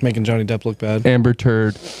 making Johnny Depp look bad. Amber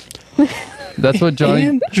Turd. That's what Johnny.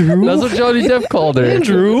 Andrew. That's what Johnny Depp called her.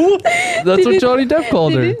 Andrew. That's what Johnny Depp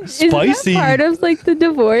called her. Spicy. Isn't that part of like the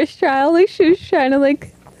divorce trial? Like she was trying to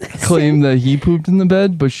like Claim that he pooped in the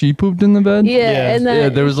bed, but she pooped in the bed. yeah, Yeah. and that Yeah,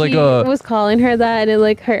 there was like he a- was calling her that and it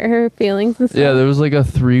like hurt her feelings and stuff. Yeah, there was like a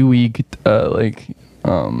 3-week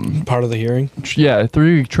Part of the hearing.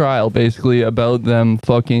 3-week trial basically about them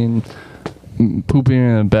fucking pooping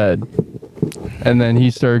in a bed, and then he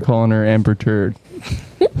started calling her Amber Turd.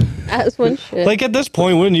 As one should. Like at this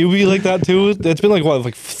point, wouldn't you be like that too? It's been like what,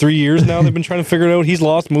 like 3 years now. They've been trying to figure it out. He's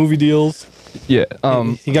lost movie deals. Yeah.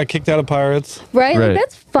 He got kicked out of Pirates. right? right. Like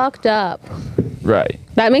that's fucked up. Right.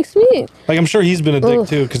 That makes me Like I'm sure he's been a dick Ugh.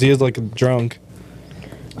 too, because he is like a drunk.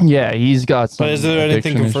 Yeah, he's got some. But is there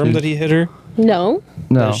anything confirmed that he hit her? no.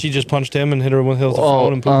 No. Or she just punched him and hit her with the Oh,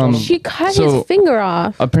 phone and pooped on him? She cut So- his finger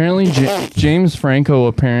off. Apparently, James Franco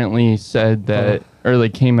apparently said that, or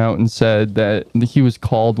like came out and said that he was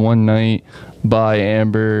called one night by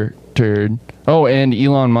Amber Turd. Oh, and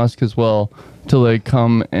Elon Musk as well, to like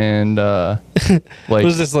come and like. What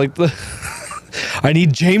is this like? I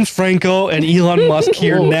need James Franco and Elon Musk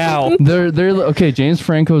here now. They're okay. James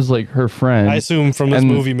Franco's like her friend, I assume from this And-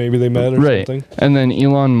 movie maybe they met or right? something. And then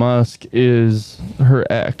Elon Musk is her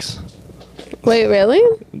ex. Wait, really?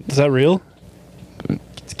 Is that real?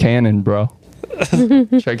 It's canon, bro.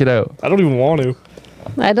 Check it out. I don't even want to.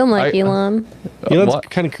 I don't like I- Elon. Elon's What?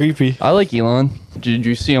 kind of creepy. I like Elon. Did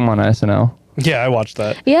you see him on SNL? Yeah, I watched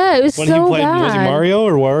that. Yeah, it was When so he played, bad. was he Mario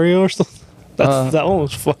or Wario or something? That one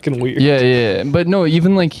was fucking weird. Yeah, but no,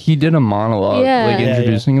 even like he did a monologue, Yeah. like Yeah,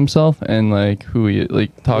 introducing himself and like who he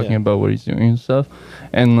like talking Yeah. about what he's doing and stuff,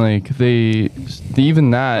 and like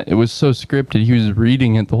even that it was so scripted. He was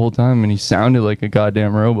reading it the whole time and he sounded like a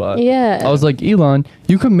goddamn robot. Yeah. I was like, Elon,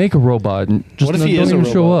 you could make a robot and just What if don't he is a even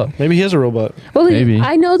robot? show up. Maybe he is a robot. Well, like, Maybe.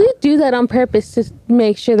 I know they do that on purpose to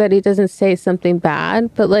make sure that he doesn't say something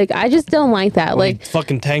bad, but like I just don't like that. Like Like,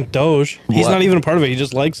 fucking tank Doge. He's What? not even a part of it. He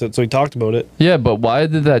just likes it, so he talked about it. Yeah, but why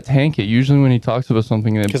did that tank it? Usually when he talks about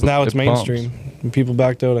something, Because now it's it bumps. mainstream. And people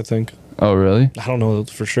backed out, I think. Oh really? I don't know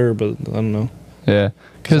for sure, but I don't know. Yeah,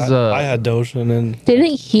 because I had Doge, and then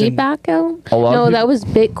didn't he Didn't- back out? A lot of No, people- that was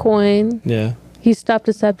Bitcoin. yeah, He stopped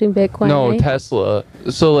accepting Bitcoin. no right? Tesla.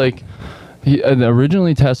 So like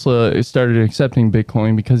Originally Tesla started accepting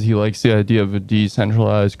Bitcoin because he likes the idea of a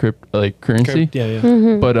decentralized currency.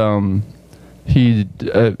 Yeah. But he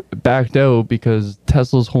backed out because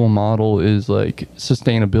Tesla's whole model is like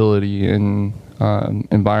sustainability and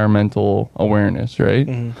environmental awareness,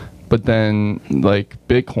 right? But then like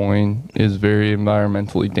Bitcoin is very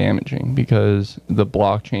environmentally damaging because the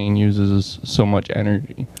blockchain uses so much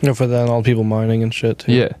energy. For then all people mining and shit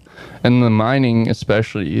too. Yeah. And the mining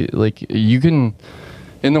especially, like you can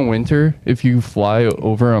in the winter if you fly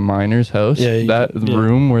over a miner's house, that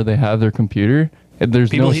room where they have their computer, there's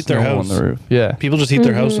People no heat their snow on house. the roof. Yeah. People just heat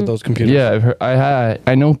their house with those computers. Yeah, I've heard,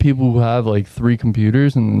 I know people who have like 3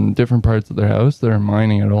 computers in different parts of their house that are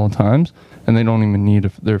mining at all times, and they don't even need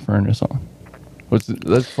their furnace on.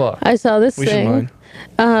 That's fucked. I saw this We should thing.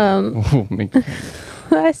 mine.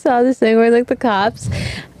 I saw this thing where like the cops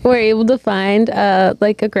were able to find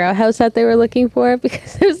like a grow house that they were looking for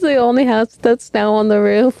because it was the only house that's snow on the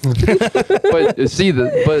roof. But see,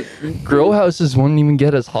 but grow houses wouldn't even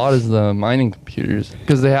get as hot as the mining computers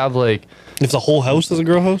because they have like If the whole house is a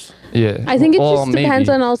grow house? yeah. I think it well, just depends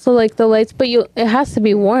maybe. on also like the lights, but it has to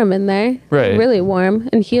be warm in there, Right. Really warm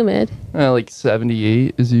and humid. Like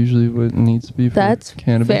 78 is usually what it needs to be for That's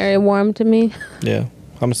cannabis. very warm to me. Yeah.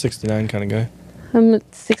 I'm a 69 kind of guy. I'm a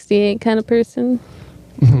 68 kind of person.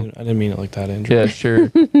 I didn't mean it like that, Andrew. Yeah,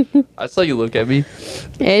 sure. I saw you look at me.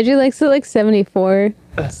 Andrew likes it like 74,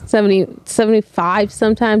 70, 75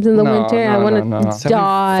 sometimes in the No, winter. I no, want to no, no.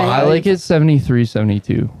 die. I like it 73,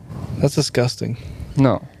 72. That's disgusting.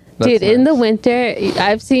 No. that's Dude, in the nice. winter,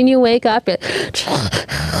 I've seen you wake up and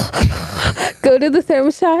go to the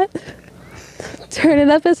thermostat, turn it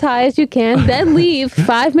up as high as you can, then leave.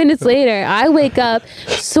 5 minutes later, I wake up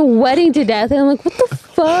sweating to death, and I'm like, what the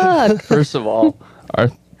fuck? First of all, our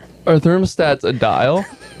thermostat's a dial.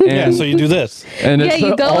 And, Yeah, so you do this. and Yeah, it's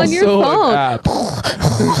you go on your also an phone. app.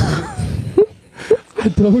 I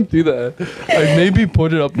don't do that. I maybe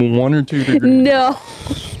put it up 1 or 2 degrees. No,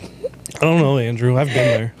 I don't know, Andrew. I've been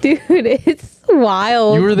there. dude, it's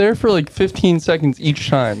wild. You were there for like 15 seconds each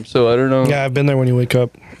time, so I don't know. Yeah, I've been there when you wake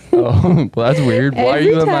up. Oh, well, that's weird. Why are Every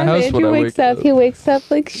you at my time house Andrew when I wakes wake up, up? he wakes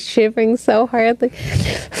up like shivering so hard, like,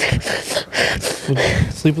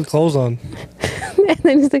 Sleep with clothes on. and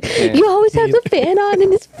then he's like, "You always have the fan on,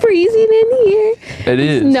 and it's freezing in here. It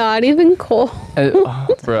is. It's not even cold."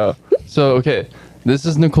 Bro. So, okay. This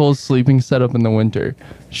is Nicole's sleeping setup in the winter.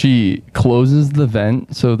 She closes the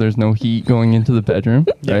vent so there's no heat going into the bedroom,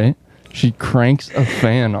 right? She cranks a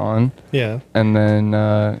fan on, Yeah. and then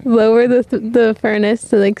Lower the furnace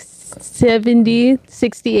to like 70,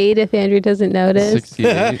 68 if Andrew doesn't notice.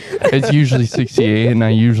 68. It's usually 68, and I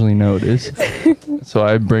usually notice. So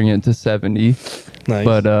I bring it to 70. Nice.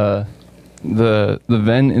 But the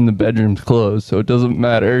vent in the bedroom's closed, so it doesn't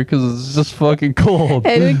matter because it's just fucking cold.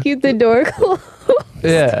 And we keep the door closed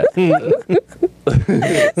Yeah. so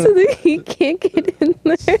that he can't get in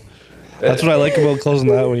there. That's what I like about closing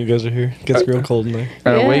that when you guys are here. It gets real cold in there.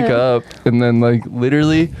 And I wake Yeah. up, and then like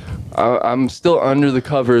literally, I'm still under the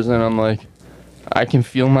covers, and I'm like, I can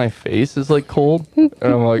feel my face is like cold, and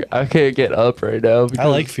I'm like, I can't get up right now. I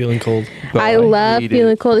because- like feeling cold. but I love hate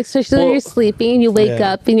feeling it. cold, especially when Well, you're sleeping and you wake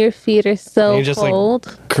yeah. up and your feet are so And you just, like,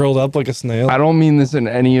 cold. Curled up like a snail. I don't mean this in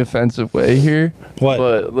any offensive way here. What?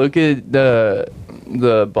 But look at the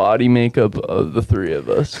body makeup of the 3 of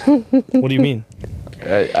us. What do you mean?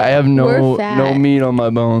 I have no We're fat. no meat on my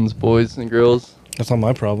bones, boys and girls. That's not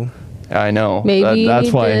my problem. I know. Maybe you That's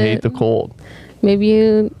need why I to- hate the cold. Maybe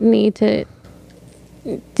you need to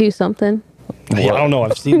do something. Yeah, I don't know.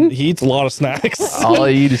 I've seen he eats a lot of snacks. I'll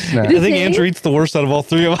eat a snack. I think thing- Andrew eats the worst out of all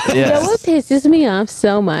 3 of us. You know what Yes. pisses me off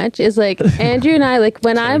so much is like Andrew and I, like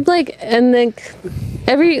when I'm like, and then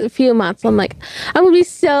every few months I'm like, I'm gonna be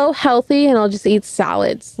so healthy and I'll just eat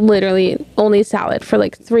salads, literally only salad for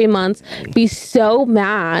like 3 months, be so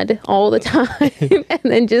mad all the time, and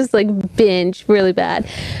then just like binge really bad.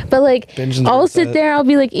 But like Binging's I'll really sit bad. there, I'll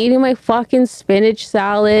be like eating my fucking spinach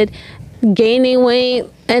salad, gaining weight,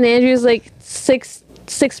 and Andrew's like six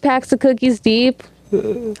packs of cookies deep.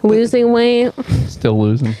 Losing weight. Still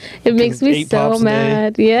losing. It makes me 8 pops so a day.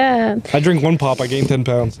 mad. Yeah. I drink 1 pop, I gain 10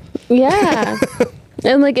 pounds. Yeah.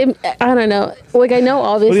 And like, I don't know. Like, I know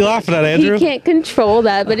obviously. What are you laughing at, Andrew? He can't control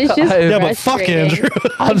that, but it's just. Yeah, but fuck frustrating. Andrew.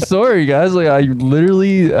 I'm sorry, guys. Like I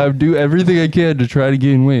do everything I can to try to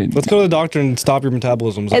gain weight. Let's go to the doctor and stop your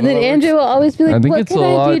metabolism. Is And that then how that Andrew will always be I like, think "What it's can a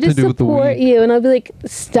I lot do to to do with the support weed. you?" And I'll be like,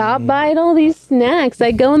 "Stop buying all these snacks.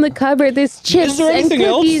 I go in the cupboard. There's chips there and anything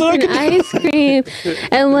else cookies that I and can ice cream."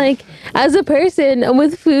 And like, as a person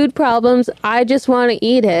with food problems, I just want to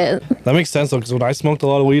eat it. That makes sense though, because when I smoked a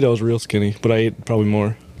lot of weed, I was real skinny, but I ate probably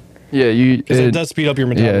more. Yeah, you. Because it does speed up your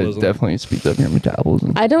Yeah, it metabolism. definitely speeds up your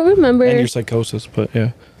metabolism. I don't remember. And your psychosis, but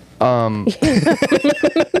yeah.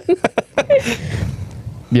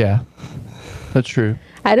 Yeah, that's true.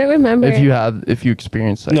 I don't remember. If you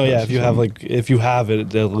experience No, yeah, psychosis, if you have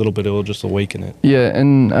it a little bit, it will just awaken it. Yeah,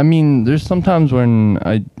 and I mean, there's sometimes when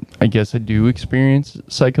I guess I do experience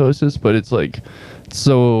psychosis, but it's like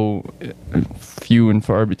so few and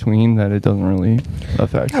far between that it doesn't really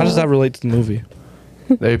affect. How does that relate to the movie?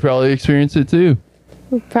 They probably experience it too.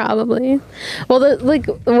 Probably. Well, like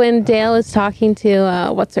when Dale was talking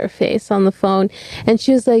to what's her face on the phone, and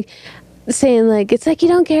she was like saying like it's like you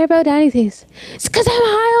don't care about anything. It's because I'm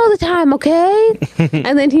high all the time, okay?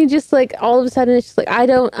 And then he just like all of a sudden it's just like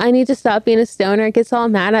I need to stop being a stoner. Gets all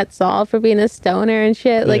mad at Saul for being a stoner and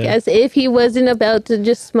shit, like Yeah. as if he wasn't about to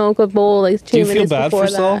just smoke a bowl like 2 Do you minutes feel bad before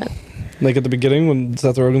for Saul? that. Like at the beginning when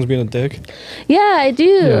Seth Rogen's being a dick? Yeah, I do.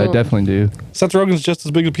 Yeah, I definitely do. Seth Rogen's just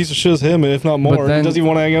as big a piece of shit as him, if not more. then- He doesn't even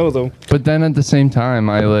want to hang out with him. But then at the same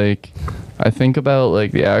time, I think about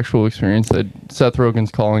like the actual experience that Seth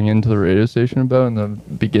Rogen's calling into the radio station about in the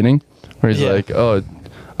beginning, where he's Yeah. like, "Oh,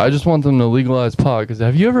 I just want them to legalize pot." Because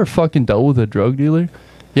have you ever fucking dealt with a drug dealer?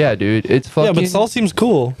 Yeah, dude, it's fucking. Yeah, but Saul seems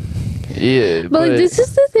cool. Yeah, But like, this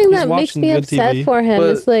is the thing He's that makes watching me good upset TV. for him. But-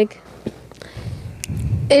 Is like,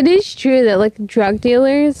 it is true that like drug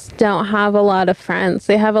dealers don't have a lot of friends.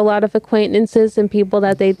 They have a lot of acquaintances and people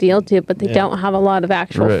that they deal to, but they Yeah. don't have a lot of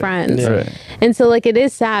actual Right. friends. Yeah. Right. And so like it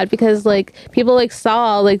is sad because like people like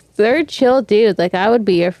Saul, like they're a chill dude. Like I would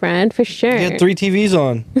be your friend for sure. He had 3 TVs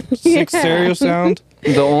on, 6 Yeah. stereo sound.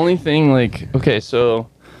 The only thing, like, okay, so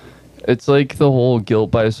it's like the whole guilt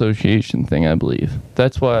by association thing, I believe.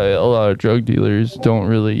 That's why a lot of drug dealers don't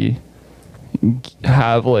really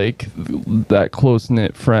have like that close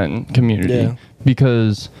knit friend community Yeah.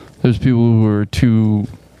 because there's people who are too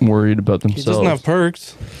worried about He themselves. doesn't have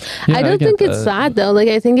perks. Yeah, I don't get think it's that. sad though. Like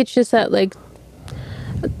I think it's just that like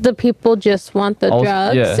the people just want the Also-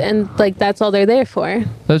 drugs yeah. and like that's all they're there for.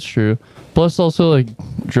 That's true. Plus, also like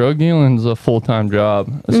drug dealing is a full time job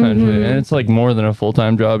essentially, and it's like more than a full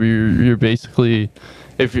time job. You're basically,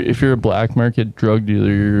 if you're a black market drug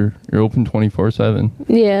dealer, you're open 24/7.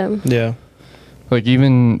 Yeah. Yeah. Like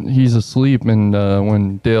even he's asleep, and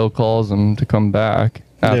when Dale calls him to come back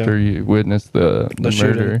after he witnessed the shooting.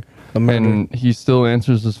 murder, The murder. and he still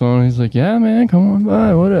answers his phone. He's like, "Yeah, man, come on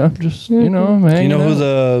by. What? I'm just you know, man. Do you know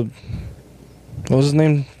who what was his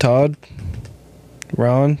name? Todd?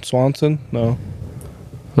 Ron Swanson? No.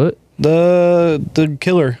 what? The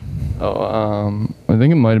killer. Oh, I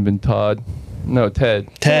think it might have been Todd. No, Ted.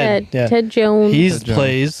 Ted. Yeah. Ted Jones. He Ted Jones.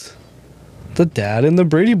 plays the dad in the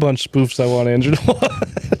Brady Bunch spoofs I want Andrew to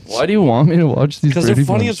watch. Why do you want me to watch these? Because they're Brady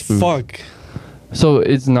funny Bunch as spoofs? fuck. So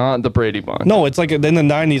it's not the Brady Bunch. No, it's like in the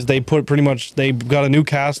 90s they put pretty much, they got a new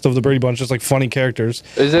cast of the Brady Bunch, just like funny characters.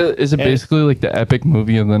 Is it basically like the epic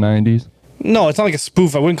movie of the 90s? No, it's not like a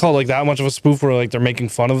spoof. I wouldn't call it like that much of a spoof where like they're making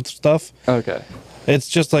fun of stuff. Okay. It's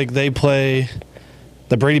just like they play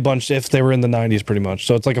the Brady Bunch if they were in the 90s pretty much.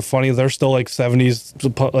 So it's like a funny, they're still like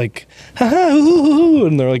 70s, like, haha, ooh,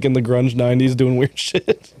 and they're like in the grunge 90s doing weird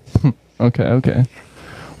shit. Okay.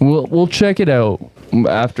 We'll check it out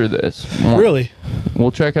after this. Really?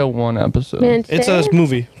 We'll check out one episode. Man, It's a today-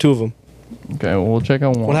 movie, 2 of them. Okay, well, we'll check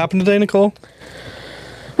out one. What happened today, Nicole?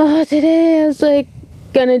 Oh, today I was like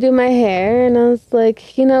gonna do my hair and I was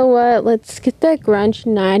like, you know what? Let's get that grunge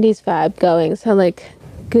 90s vibe going. So I like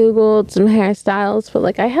Googled some hairstyles, but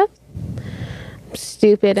like I'm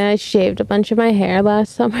stupid and I shaved a bunch of my hair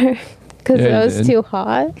last summer because Yeah, you it was did. too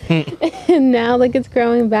hot. And now like it's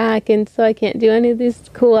growing back and so I can't do any of these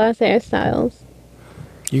cool ass hairstyles.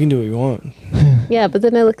 You can do what you want. Yeah, but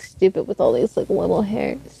then I look stupid with all these like little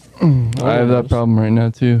hairs. I have that problem right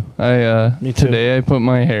now too. Me too. Today I put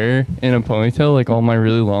my hair in a ponytail, like all my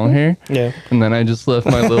really long hair, Yeah. and then I just left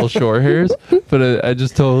my little short hairs. But I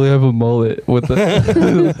just totally have a mullet with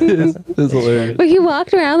the. it's hilarious. But he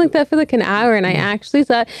walked around like that for like an hour, and I actually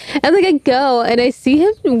thought, and like I go and I see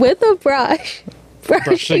him with a brush,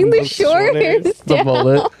 brushing the those short short hairs. hairs The down,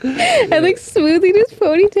 mullet. and like smoothing his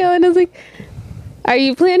ponytail. And I was like, "Are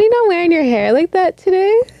you planning on wearing your hair like that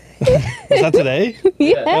today?" Is that today?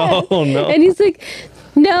 Yeah. Oh, no. And he's like,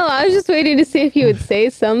 "No, I was just waiting to see if you would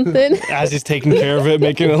say something." As he's taking care of it,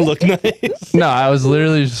 making it look nice. No, I was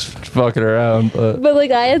literally just fucking around, but But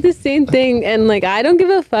like I had the same thing, and like I don't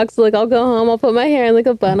give a fuck. So like I'll go home, I'll put my hair in like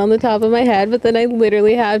a bun on the top of my head, but then I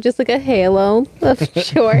literally have just like a halo of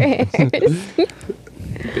short hairs.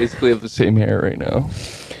 basically have the same hair right now.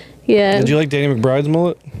 Yeah, Did you like Danny McBride's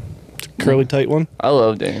mullet? It's a curly, tight one. I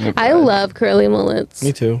love Danny McBride. I love curly mullets.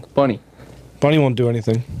 Me too. Bunny. Bunny won't do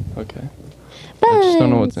anything. Okay. I just don't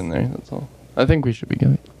know Buns. what's in there. That's all. I think we should be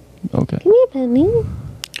good. Okay. Come here, Bunny.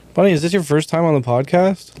 Bunny, is this your first time on the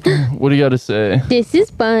podcast? What do you got to say? This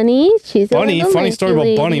is Bunny. She's a Bunny, little funny story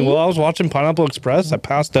lanky about Bunny. lady. Well, I was watching Pineapple Express. I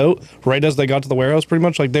passed out right as they got to the warehouse, pretty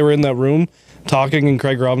much. Like, they were in that room talking, and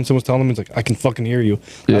Craig Robinson was telling them, he's like, I can fucking hear you.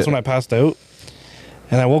 That's Yeah. when I passed out.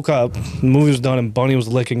 And I woke up, the movie was done, and Bunny was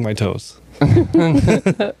licking my toes.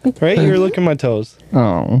 Right? You were licking my toes.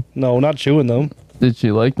 Oh. No, not chewing them. Did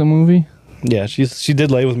she like the movie? Yeah, she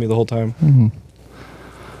did lay with me the whole time. Mm-hmm.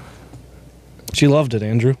 She loved it,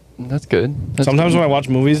 Andrew. That's good. That's Sometimes good. when I watch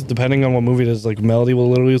movies, depending on what movie it is, like Melody will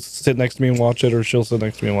literally sit next to me and watch it, or she'll sit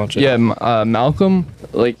next to me and watch it. Yeah, Malcolm,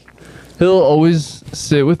 like, he'll always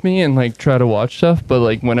sit with me and, like, try to watch stuff, but,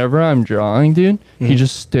 like, whenever I'm drawing, dude, he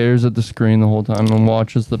just stares at the screen the whole time and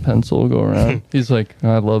watches the pencil go around. He's like,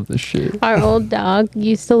 I love this shit. Our old dog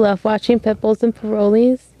used to love watching Pitbulls and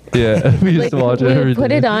Parolees. Yeah, we used Like, to watch it we every would put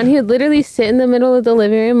day. it on. He would literally sit in the middle of the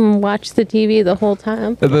living room and watch the TV the whole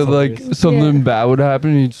time. And then, like, hilarious. something Yeah. bad would happen,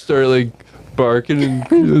 and he'd start, like, barking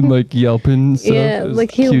and like, yelping and stuff. Yeah, It was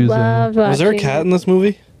like he cute as hell. loved watching. Was there a cat in this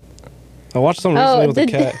movie? I watched something recently with a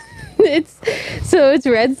cat. it's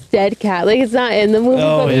Red's dead cat. Like it's not in the movie,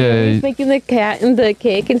 Oh, but yeah. he's making the cat and the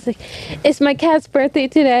cake, and it's like, it's my cat's birthday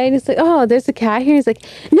today, and he's like, oh, there's a cat here. He's like,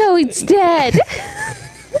 no, it's dead.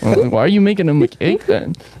 Well, why are you making him a cake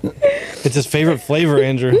then? It's his favorite flavor,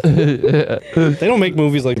 Andrew. They don't make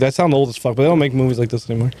movies like that. I sound old as fuck, but they don't make movies like this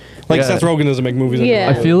anymore. Like Yeah. Seth Rogen doesn't make movies Yeah.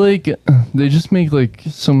 anymore. I feel like they just make like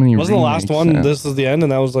so many. Wasn't the last remakes one now. This Is the End,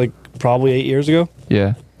 and that was like probably 8 years ago?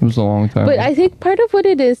 Yeah, it was a long time. But I think part of what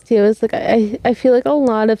it is too is like I feel like a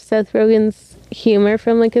lot of Seth Rogen's humor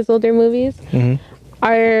from like his older movies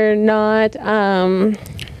are not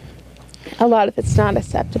a lot of it's not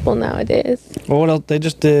acceptable nowadays. Well, what else? They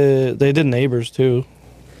did Neighbors too.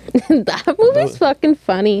 That movie's fucking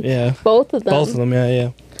funny. Yeah. Both of them. Both of them, yeah.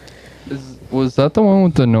 Was that the one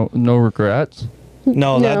with the no regrets?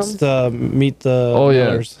 No, No. that's the Meet the Oh yeah,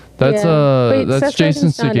 Millers. that's Yeah. Wait, that's Seth Jason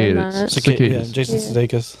Rogen's not in Cicada. that. Yeah, Jason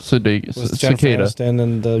Sudeikis. Was Jennifer Cicada. Aniston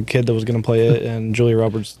and the kid that was gonna play it, and Julia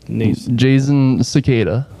Roberts' niece. Jason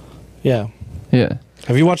Cicada. Yeah. Yeah.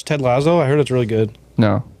 Have you watched Ted Lasso? I heard it's really good.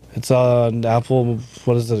 No. It's on Apple.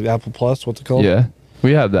 What is it? Apple Plus? What's it called? Yeah.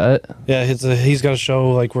 We have that. Yeah, he's got a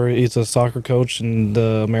show like where he's a soccer coach in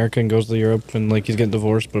America and goes to Europe, and like he's getting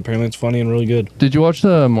divorced, but apparently it's funny and really good. Did you watch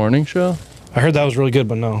the morning show? I heard that was really good,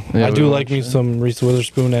 but no. Yeah, I we do watched like me it. some Reese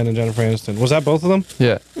Witherspoon and Jennifer Aniston. Was that both of them?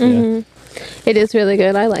 Yeah. Yeah. It is really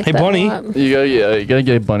good. I like Hey, that Bunny. a lot. You gotta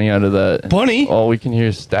get Bunny out of that. Bunny? All we can hear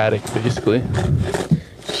is static, basically.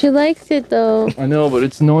 She likes it though. I know, but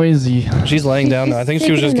it's noisy. She's laying down now. I think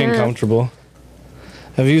she was just taking a getting nap. comfortable.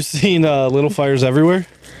 Have you seen Little Fires Everywhere?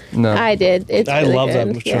 No. I did. It's I really love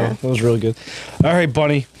good. that show. Yeah. That was really good. All right,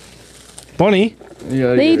 Bunny. Bunny, You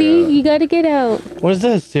gotta Lady, get her out. you gotta get out. what is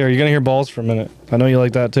this? Here, you're gonna hear balls for a minute. I know you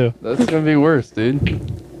like that too. That's gonna be worse, dude.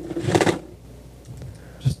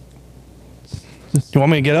 You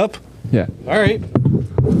want me to get up? Yeah. All right.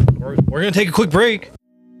 We're gonna take a quick break.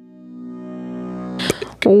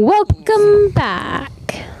 Welcome back.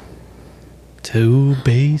 Two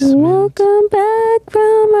basements. Welcome back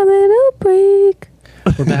from a little break.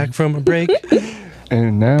 We're back from a break.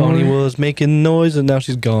 And now Bunny was making noise, and now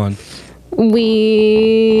she's gone.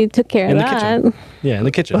 We took care In of the that. kitchen. Yeah, in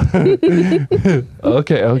the kitchen.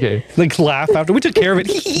 Okay. Like laugh after we took care of it.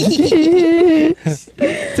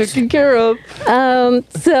 Taken care of.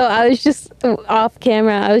 So I was just off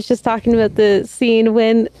camera. I was just talking about the scene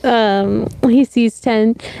when he sees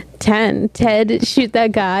Ted shoot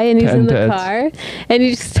that guy, and he's 10 in the Teds. car, and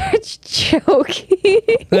he just starts choking,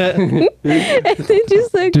 and then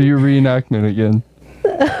just like, Do your reenactment again.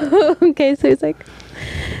 okay, so he's like,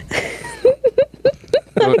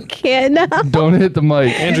 I can't now. Don't hit the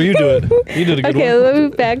mic. Andrew, you do it. You did a good Okay, one. let me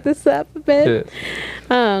back this up a bit.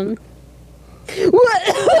 Yeah.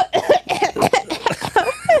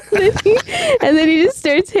 And then he just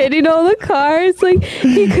starts hitting all the cars. Like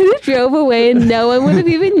he could have drove away and no one would have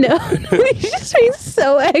even known. He's just being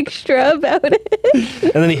so extra about it.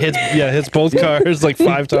 And then he hits both cars like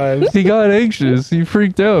 5 times. He got anxious. He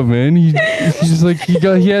freaked out, man. He's just like he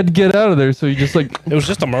had to get out of there, so he just like It was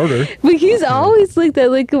just a murder. But he's always like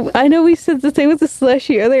that. Like I know we said the thing with the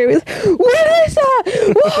slushy earlier. It was, what is that?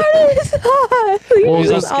 What is that? Like, Well, he's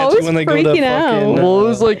he's all just sketchy always when they go to freaking fucking, out. well, it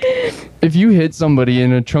was like if you hit somebody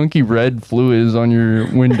and a chunky red fluid is on your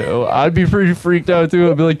window, I'd be pretty freaked out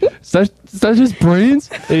too. I'd be like, is that just brains?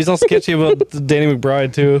 He's all sketchy about Danny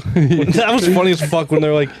McBride too. That was funny as fuck when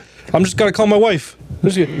they're like, "I'm just gotta call my wife."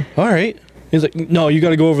 All right. He's like, no, you got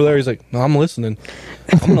to go over there. He's like, no, I'm listening.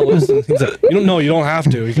 I'm gonna listen. He's like, you don't know, you don't have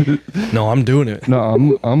to. He's like, no, I'm doing it.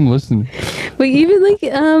 No, I'm listening. But even like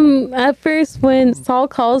at first when Saul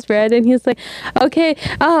calls Red and he's like, okay,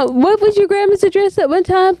 what was your grandma's address at one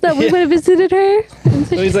time that we Yeah. would have visited her? And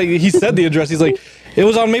so So he's like, he said the address. He's like, it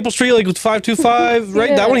was on Maple Street, like with 525,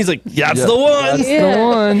 right? Yeah. That one. He's like, yeah, that's Yeah, the one. that's Yeah. the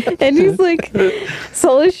one. and he's like,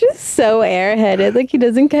 Saul is just so airheaded. Like he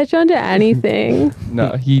doesn't catch on to anything.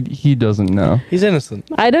 No, he doesn't know. He's innocent.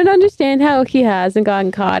 I don't understand how he hasn't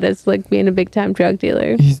gotten caught as like being a big time drug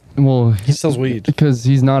dealer. He sells weed. because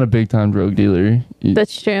he's not a big time drug dealer.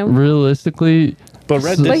 That's true. Realistically, But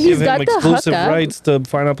Red But did he's give him got the exclusive hookup. rights to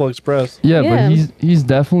Pineapple Express. yeah, Yeah. but he's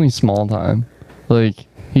definitely small time. Like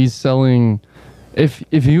he's selling. If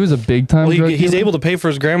he was a big time Well, drug he's dealer, able to pay for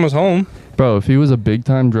his grandma's home. bro. If he was a big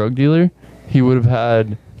time drug dealer, he would have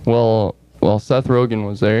had well, Seth Rogen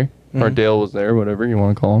was there or Mhm. Dale was there, whatever you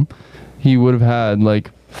want to call him. He would have had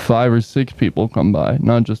like 5 or 6 people come by,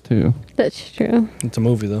 not just 2. That's true. It's a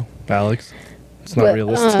movie, though, Alex. It's not But,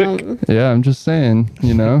 realistic. Yeah, I'm just saying,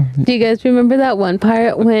 you know. Do you guys remember that one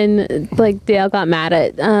part when like Dale got mad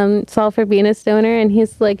at Saul for being a stoner and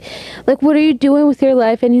he's like what are you doing with your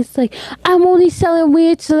life? And he's like, I'm only selling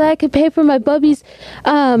weed so that I can pay for my bubby's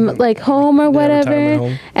like home or whatever. retirement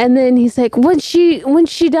home. And then he's like, when she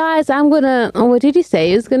dies, I'm gonna what did he say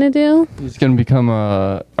he was gonna do? He's gonna become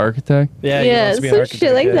a architect. Yeah, he wants to be an some architect,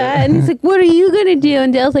 shit like yeah. that. And he's like, what are you gonna do?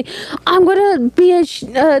 And Dale's like, I'm gonna be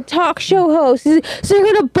a talk show host. He's like, so you're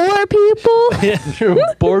gonna bore people?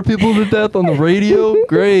 You're bore people to death on the radio.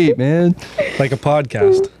 Great, man. Like a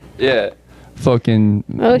podcast. Yeah. Fucking.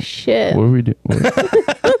 Oh shit. What are we doing?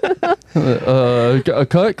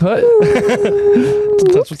 Cut.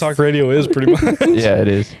 That's what talk radio is, pretty much. Yeah, it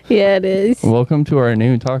is. Yeah, it is. Welcome to our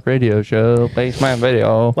new talk radio show, Basement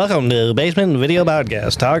Video. Welcome to Basement Video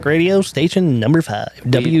Podcast, talk radio station number 5,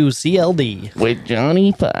 WCLD. With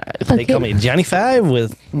Johnny Five They call me Johnny 5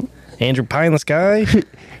 with Andrew Pie in the Sky.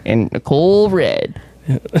 and Nicole Red.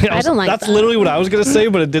 I don't like That's that. literally what I was gonna say,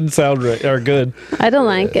 but it didn't sound right or good. I don't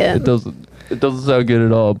like It it. doesn't sound good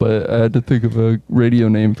at all, but I had to think of a radio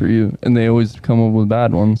name for you, and they always come up with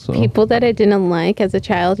bad ones. So People that I didn't like as a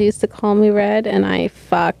child used to call me Red, and I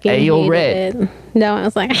fucking Hey, yo, hated Red. it. No, I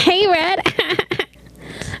was like, hey, Red.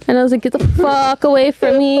 And I was like, get the fuck away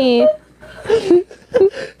from me.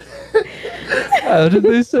 how did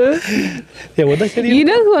they say it? Yeah, what'd they say to You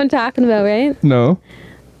know who I'm talking about, right? No.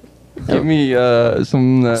 Give me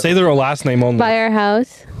some Say their last name only. By our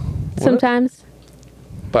house. Sometimes.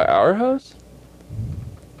 by our house.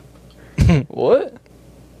 What?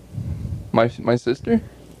 My sister?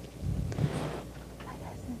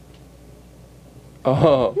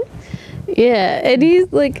 Oh, Yeah, and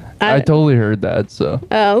he's like, I totally heard that. So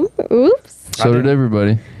oops. so did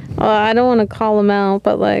everybody. Well, I don't want to call him out,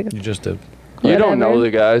 but like, You just did. You don't know Whatever.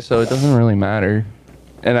 the guy, so it doesn't really matter.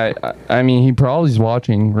 And I mean, he probably's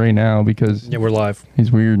watching right now because Yeah, we're live.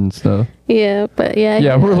 he's weird and stuff. yeah, but yeah.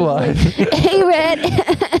 Yeah, he we're was live. like, hey, Red.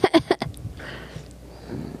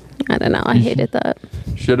 I don't know. I hated that.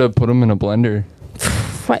 Should have put him in a blender,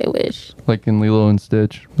 I wish. like in Lilo and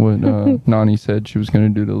Stitch. What Nani said she was gonna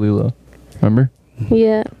do to Lilo. Remember?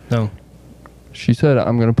 Yeah. No, She said,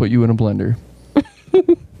 "I'm gonna put you in a blender."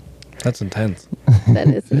 that's intense. That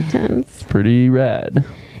is intense. Pretty rad.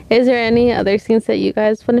 Is there any other scenes that you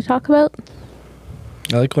guys want to talk about?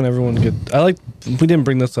 I like when everyone get. I like. We didn't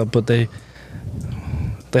bring this up, but they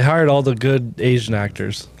hired all the good Asian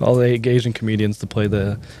actors, all the Asian comedians to play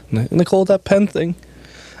the Nicole that pen thing.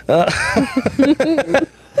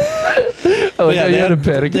 Oh, yeah, you they had a had,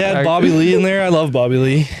 panic they had attack. Bobby Lee in there. I love Bobby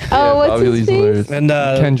Lee, Oh, what's Bobby his Lee's name? hilarious. and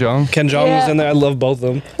Ken Jeong. Ken Jeong was Yeah. in there. I love both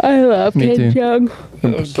of them. I love Me Ken too.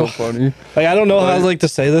 Jeong. So funny. Like I don't know how I like to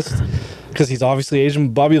say this because he's obviously Asian.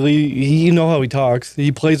 Bobby Lee, you know how he talks.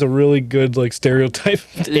 He plays a really good like stereotype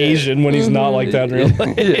Asian when he's not like that in real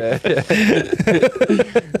life. Yeah.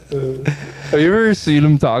 Have you ever seen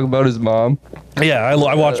him talk about his mom? Yeah, I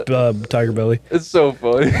watched Tiger Belly. It's so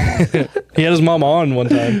funny. He had his mom on one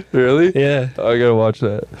time. Really? Yeah. I gotta watch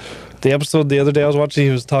that. The episode the other day I was watching, he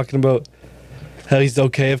was talking about how he's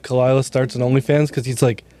okay if Kalila starts an OnlyFans because he's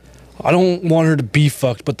like, I don't want her to be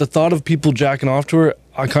fucked, but the thought of people jacking off to her,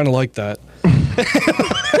 I kind of like that.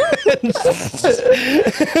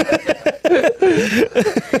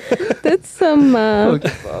 That's some.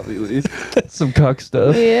 Okay, Bobby Lee. Some cuck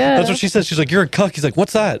stuff. Yeah. That's what she says. She's like, you're a cuck. He's like,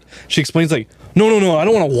 what's that? She explains like, no, I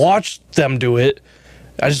don't want to watch them do it.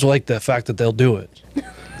 I just like the fact that they'll do it.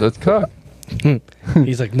 That's cuck.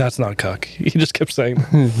 He's like, that's not cuck. He just kept saying,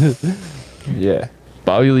 Yeah.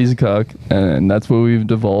 Bobby Lee's a cuck, and that's what we've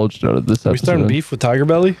divulged out of this episode. We starting beef with Tiger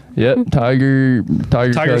Belly? Yep, Tiger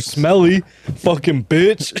Tiger cucks. Smelly, fucking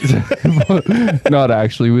bitch. Not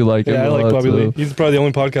actually, we like him. Yeah, I a like lot, Bobby so- Lee. He's probably the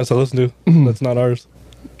only podcast I listen to. That's not ours.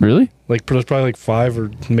 Really? Like, there's probably like 5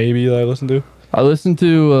 or maybe that I listen to. I listened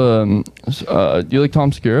to. Do you like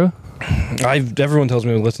Tom Segura? Everyone tells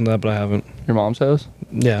me to listen to that, but I haven't. Your mom's house?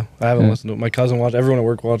 Yeah, I haven't Yeah. listened to it. My cousin watches. Everyone at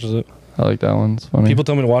work watches it. I like that one. It's funny. People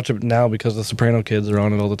tell me to watch it now because the Soprano kids are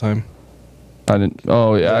on it all the time. I didn't.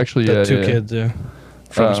 Oh yeah, actually, The yeah. two yeah. kids, yeah,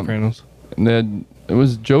 from Um, Sopranos. And then it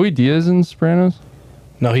was Joey Diaz in Sopranos.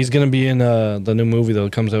 No, he's gonna be in the new movie though.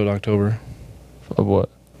 It comes out October. Of what?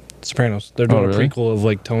 Sopranos. They're doing Oh, really? a prequel of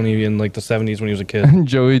like Tony in like the 70s when he was a kid.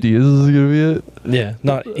 Joey Diaz is gonna be it.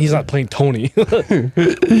 Yeah, he's not playing Tony.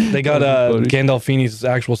 They got That's funny. Gandolfini's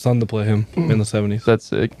actual son to play him in the 70s. That's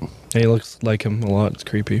sick. And he looks like him a lot. It's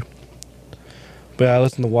creepy. But yeah, I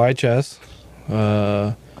listened to YHS,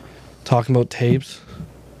 talking about tapes,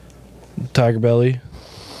 Tiger Belly,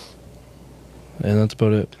 and that's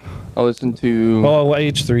about it. I listened to. Oh,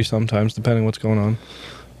 H3 sometimes, depending what's going on.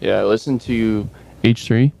 Yeah, I listened to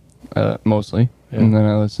H3, mostly, Yeah. and then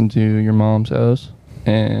I listened to Your Mom's House,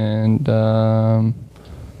 and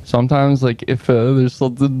sometimes like if there's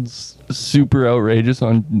something super outrageous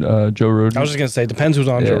on Joe Rogan, I was just gonna say, depends who's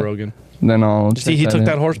on Joe Yeah. Rogan. then I'll See, check he took in.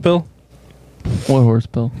 that horse pill What horse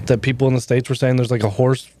pill? that people in the States were saying there's like a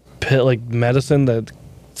horse pill, like medicine that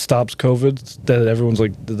stops COVID. That everyone's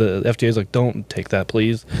like, the FDA's like, don't take that,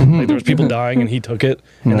 please. Like there was people dying and he took it,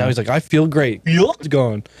 and now he's like, I feel great. It's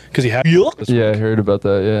gone because he had. Yeah, I heard about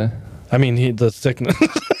that. Yeah. I mean, the sickness.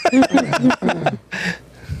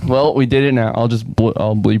 Well, we did it now. I'll just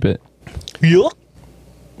I'll bleep it. Yeah.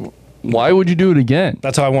 Why would you do it again?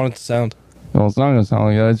 That's how I want it to sound. Well, it's not gonna sound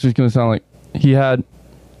like that. It's just gonna sound like he had,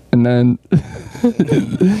 and then.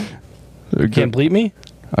 Can't bleep me.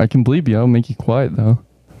 I can bleep you. I'll make you quiet though,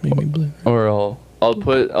 Make me bleep. or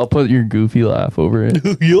I'll put your goofy laugh over it.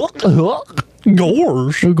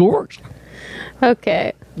 Gosh. Gorge.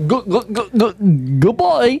 Okay.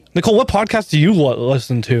 Goodbye. Nicole, what podcast do you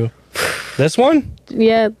listen to? This one?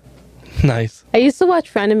 Yeah. Nice. I used to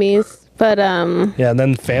watch Frenemies, but Yeah, and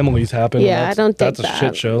then families happen. and Yeah, I don't That's dig a that.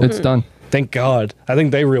 shit show. It's done. Thank God. I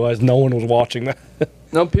think they realized no one was watching that.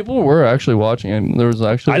 No, people were actually watching it. There was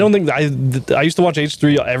actually. I don't think I used to watch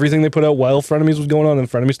H3 everything they put out while Frenemies was going on, and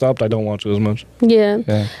Frenemies stopped. I don't watch it as much. yeah.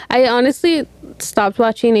 Yeah. I honestly stopped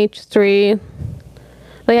watching H3.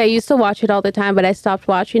 Like I used to watch it all the time, but I stopped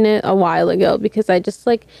watching it a while ago because I just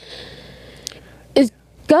like it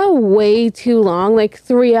got way too long, like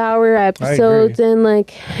 3-hour episodes, and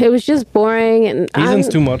like it was just boring. And Ethan's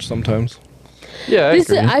too much sometimes. Yeah, I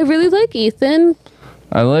agree. I really like Ethan,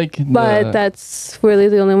 I like. but that's really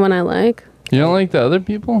the only one I like. You don't like the other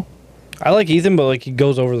people. I like Ethan, but like he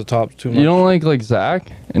goes over the top too much. You don't like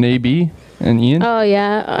Zach and AB and Ian. Oh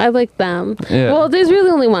yeah, I like them. Yeah. Well, there's really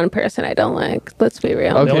only one person I don't like. Let's be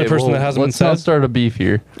real. Okay, only person well, that hasn't been let's not said? start a beef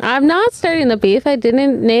here. I'm not starting the beef. I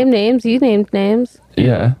didn't name names. You named names.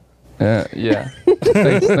 Yeah. Yeah.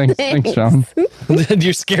 Thanks, Sean.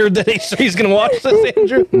 You're scared that H3's gonna watch this,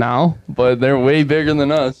 Andrew? Now, but they're way bigger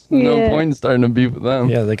than us. No Yeah. point in starting a beef with them.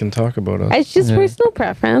 Yeah, they can talk about us. It's just Yeah. personal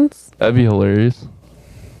preference. That'd be hilarious.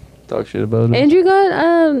 Talk shit about it. Andrew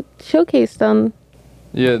got showcased on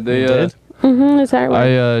Yeah, they. Did? his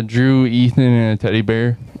artwork. I drew Ethan in a teddy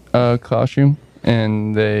bear costume,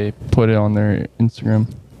 and they put it on their Instagram.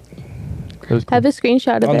 That was cool. I have a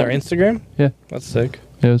screenshot of On it. their Instagram? Yeah. That's sick.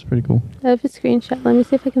 Yeah, it was pretty cool. I have a screenshot. Let me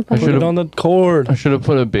see if I can I find Put it. it on the cord. I should have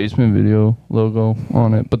put a basement video logo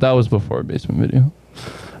on it, but that was before a basement video.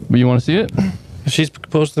 But you want to see it? She's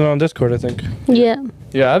posted it on Discord, I think. Yeah.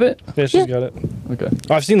 You have it? Yeah, she's Yeah. got it. Okay.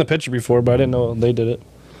 I've seen the picture before, but I didn't know they did it.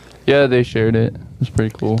 Yeah, they shared it. It was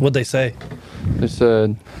pretty cool. What'd they say? They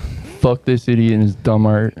said, "Fuck this idiot and his dumb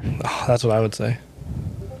art." Oh, that's what I would say.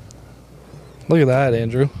 Look at that,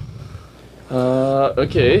 Andrew.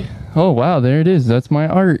 Okay. Oh wow, there it is. That's my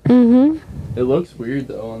art. Mm-hmm. It looks weird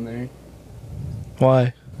though on there.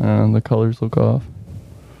 Why? The colors look off.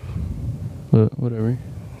 But whatever.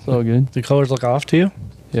 It's all good. The colors look off to you?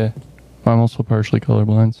 Yeah. I'm also partially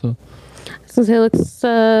colorblind, so. Since it looks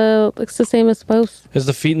the same as supposed. Is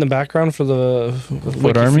the feet in the background for the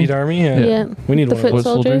Wiki Army? Feet Army? Yeah. We need The one foot of those.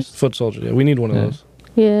 soldiers. Foot soldier. Yeah, we need one Yeah. of those.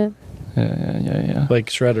 Yeah. Yeah. Like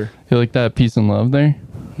Shredder. You like that peace and love there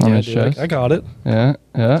on Yeah, his dude, chest? I got it.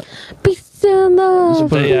 Yeah. Peace and love.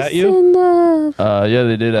 They Peace at you? and love. Yeah,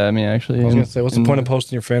 they did at me actually. I was and- gonna say, what's the and point of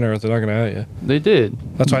posting your fan art if they're not gonna at you? They did.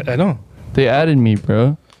 That's why I know. They added me,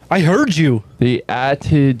 bro. I heard you. They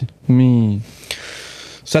added me.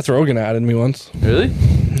 Seth Rogen added me once. Really?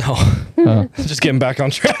 No. Just getting back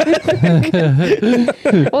on track.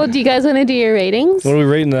 Well, do you guys want to do your ratings? What are we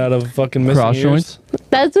rating out of fucking missing Cross ears? joints.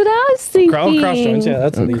 That's what I was thinking. Cross joints, yeah,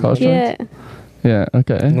 that's an easy Cross one. Yeah. Yeah.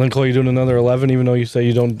 Okay. And then Chloe, you doing another 11, even though you say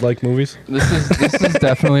you don't like movies? This is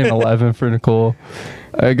definitely an 11 for Nicole.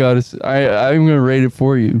 I'm gonna rate it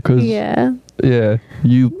for you because Yeah.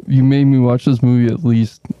 you made me watch this movie at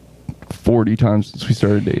least 40 times since we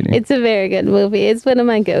started dating. It's a very good movie. It's one of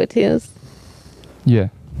my go-tos. Yeah,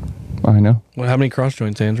 I know. Well, how many cross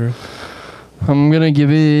joints, Andrew? I'm gonna give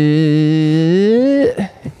it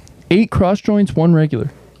 8 cross joints, 1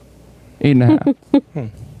 regular. 8.5.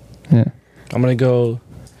 Yeah. I'm gonna go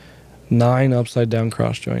 9 upside down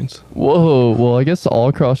cross joints. Whoa. Well, I guess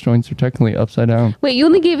all cross joints are technically upside down. Wait, you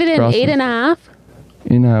only gave it an Cross 8.5?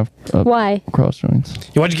 8.5 up Why? cross joints.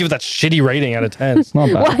 Why'd you give it that shitty rating out of 10? It's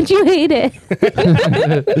not bad. Why'd you hate it?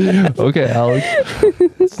 Okay, Alex.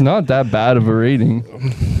 It's not that bad of a rating.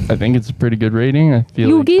 I think it's a pretty good rating. I feel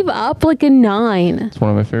You like gave up like a 9. it's one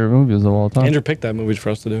of my favorite movies of all time. Andrew picked that movie for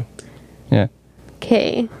us to do. Yeah.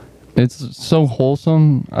 Okay. It's so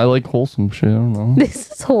wholesome. I like wholesome shit. I don't know. This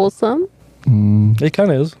is wholesome. It kind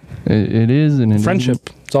of is. It is and it Friendship.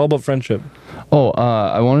 isn't. It's all about friendship. Oh,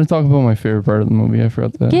 I want to talk about my favorite part of the movie. I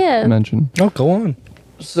forgot to Yeah. mention. Oh, go on.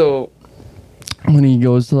 So, when he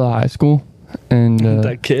goes to the high school, and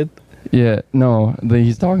That kid.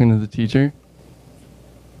 he's talking to the teacher.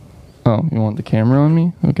 Oh, you want the camera on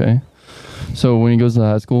me? Okay. So when he goes to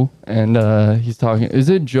high school and he's talking, is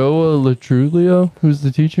it Joe Latrulio who's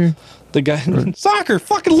the teacher? The guy. Soccer.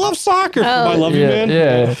 Fucking love soccer. Oh. I love you, Yeah, man.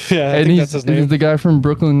 yeah. Yeah, I And think he's, that's his name. he's the guy from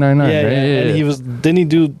Brooklyn Nine-Nine, Yeah, right? yeah. And he was. Didn't he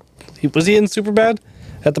do? Was he in Superbad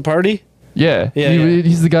at the party? Yeah, Yeah,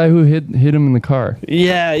 he's the guy who hit him in the car.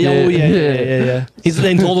 Yeah. Yeah, Oh, yeah. yeah.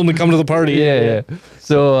 They told him to come to the party. Yeah.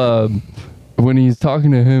 So when he's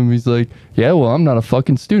talking to him, he's like, "Yeah, well, I'm not a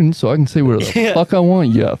fucking student, so I can say whatever the Yeah. fuck I want.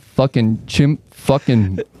 You fucking chimp,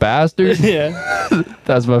 fucking bastard." Yeah.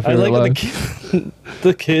 That's my I favorite like line.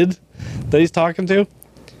 the kid that he's talking to.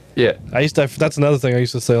 Yeah, I used to. That's another thing I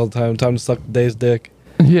used to say all the time. Time to suck Dave's dick.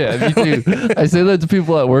 yeah, me too. I say that to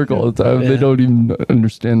people at work all the time. Yeah. They don't even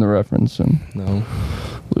understand the reference, and No.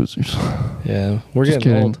 losers. Yeah. We're Just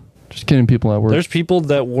getting kidding. old. Just kidding. People at work. There's people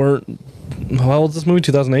that weren't. How old is this movie?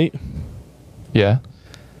 2008. Yeah,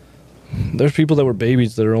 There's people that were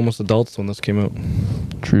babies that are almost adults when this came out.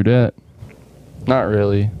 true that. Not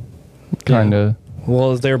really. Kind of.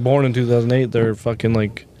 Well, if they were born in 2008, they're fucking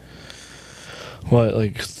like. What,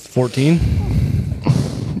 like 14?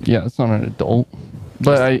 Yeah, it's not an adult.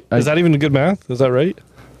 But I Is that even good math? Is that right?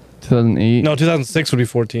 2008. No, 2006 would be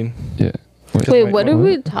 14. Yeah. Wait, my- what are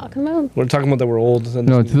we talking about? We're talking about that we're old. And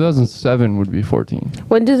No, 2007 would be 14.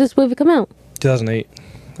 When does this movie come out? 2008,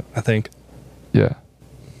 I think. Yeah,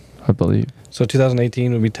 I believe. So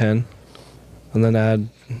 2018 would be 10. And then add,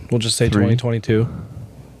 we'll just say 3. 2022.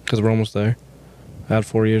 Because we're almost there. Add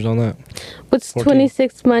 4 years on that. What's 14.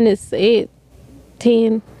 26 minus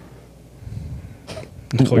 18?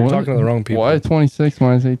 Nicole, you're What? talking to the wrong people. Why 26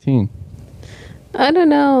 minus 18? I don't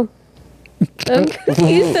know. I'm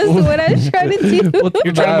confused as to what I was trying to do.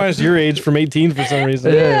 You're trying to minus your age from 18 for some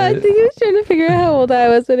reason. Yeah, I think I was trying to figure out how old I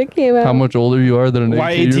was when it came out. How much older you are than an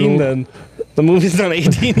Why 18 18 then? The movie's not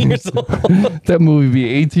 18 years old. That movie be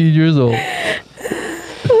 18 years old.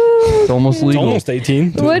 It's almost It's legal. almost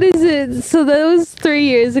 18. What is it? So that was 3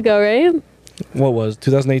 years ago, right? What was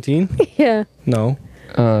 2018? Yeah. No.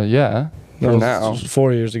 Yeah. No, For it's now.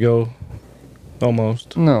 4 years ago.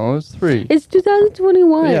 Almost. No, it's 3. It's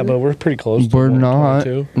 2021. Yeah, but we're pretty close. We're not.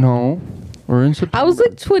 22. No. We're in September. I was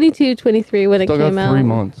like 22, 23 when Still it got came out. 3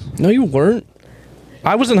 months. No, you weren't.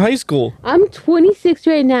 I was in high school. I'm 26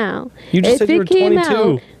 right now. You just If said you it were came 22.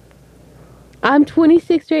 out- I'm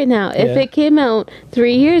 26 right now. If Yeah. it came out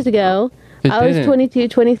 3 years ago, It I was didn't. 22,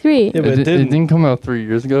 23. Yeah, but It didn't come out 3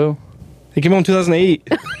 years ago. It came out in 2008.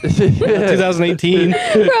 2018.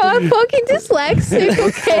 Bro, I'm fucking dyslexic,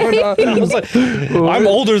 okay? I was like, I'm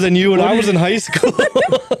older than you, and I was in high school.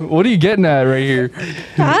 What are you getting at right here?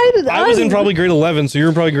 I was in probably grade 11, so you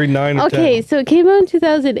were probably grade 9 or 10. Okay, so it came out in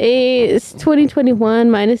 2008. It's 2021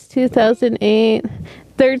 minus 2008.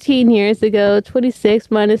 13 years ago.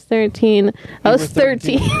 26 minus 13. I was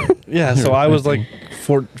 13. Yeah, so I was like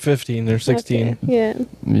 15 or 16. Okay, yeah.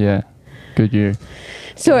 Yeah. Good year.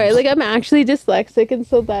 Sorry, like I'm actually dyslexic, and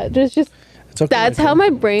so that just It's okay. that's how my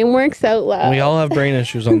brain works out loud. We all have brain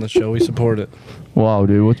issues on the show. We support it. Wow,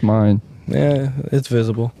 dude. What's mine? Yeah, it's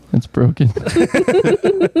visible. It's broken.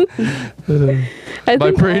 I My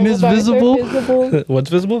think brain all is of ours are visible? visible. What's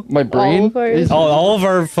visible? My brain of ours. is All of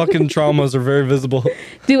our fucking traumas are very visible.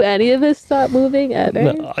 Do any of us stop moving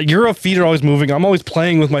ever? No, your feet are always moving. I'm always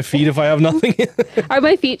playing with my feet if I have nothing. Are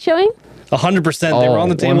my feet showing? 100%. They were on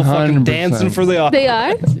the table fucking 100%. dancing for the They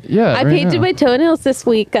are. yeah. I right painted now. my toenails this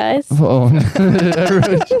week, guys. Oh,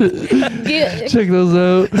 everyone Yeah. check those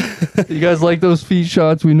out. You guys like those feet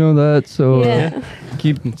shots? We know that. So Yeah.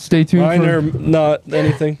 stay tuned. Mine For, are not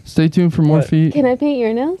anything. stay tuned for more What? feet. Can I paint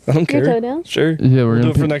your nails? I don't Your care. toenails? Sure. Yeah, we're We'll do gonna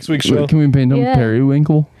it for paint- next week's show. Can we paint them Yeah.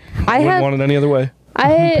 periwinkle? I Wouldn't have. want it any other way.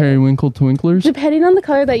 I Periwinkle twinklers? depending on the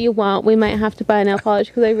color that you want, we might have to buy nail polish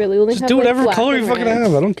because I really only Just have do like, whatever black color and you fucking red.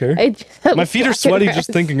 have. I don't care. I just have My feet are black and sweaty red. just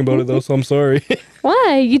thinking about it though, so I'm sorry.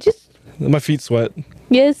 Why? You just My feet sweat.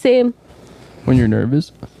 yeah, same. When you're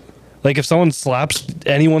nervous? Like if someone slaps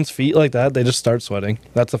anyone's feet like that, they just start sweating.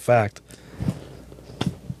 That's a fact.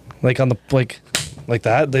 Like on the like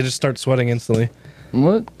that, they just start sweating instantly.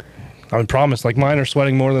 What? I mean, promise. Like mine are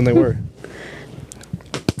sweating more than they were.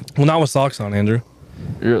 Well, not with socks on, Andrew.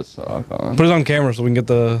 You're a sock on. Put it on camera so we can get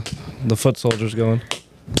the foot soldiers going.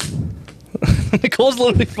 Nicole's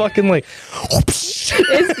literally fucking like.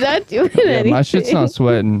 It's not doing Yeah, anything. my shit's not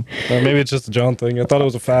sweating. Maybe it's just a John thing. I thought it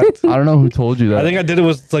was a fact. I don't know who told you that. I think I did it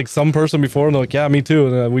with like some person before, and they're like, "Yeah, me too,"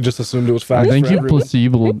 and we just assumed it was fact. I think for you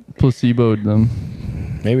everyone. placeboed them.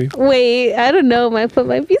 Maybe. Wait, I don't know. My foot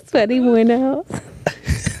might be sweating more now.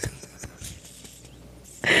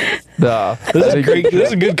 Nah. This is great. This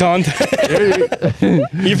is good content.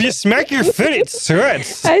 If you smack your foot, it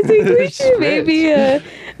sweats. I think we should maybe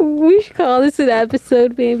we should call this an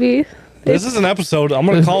episode. Maybe. This is an episode. I'm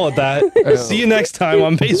gonna call it that. See you next time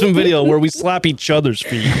on Basement Video, where we slap each other's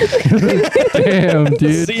feet. Damn,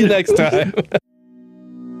 dude. See you next time.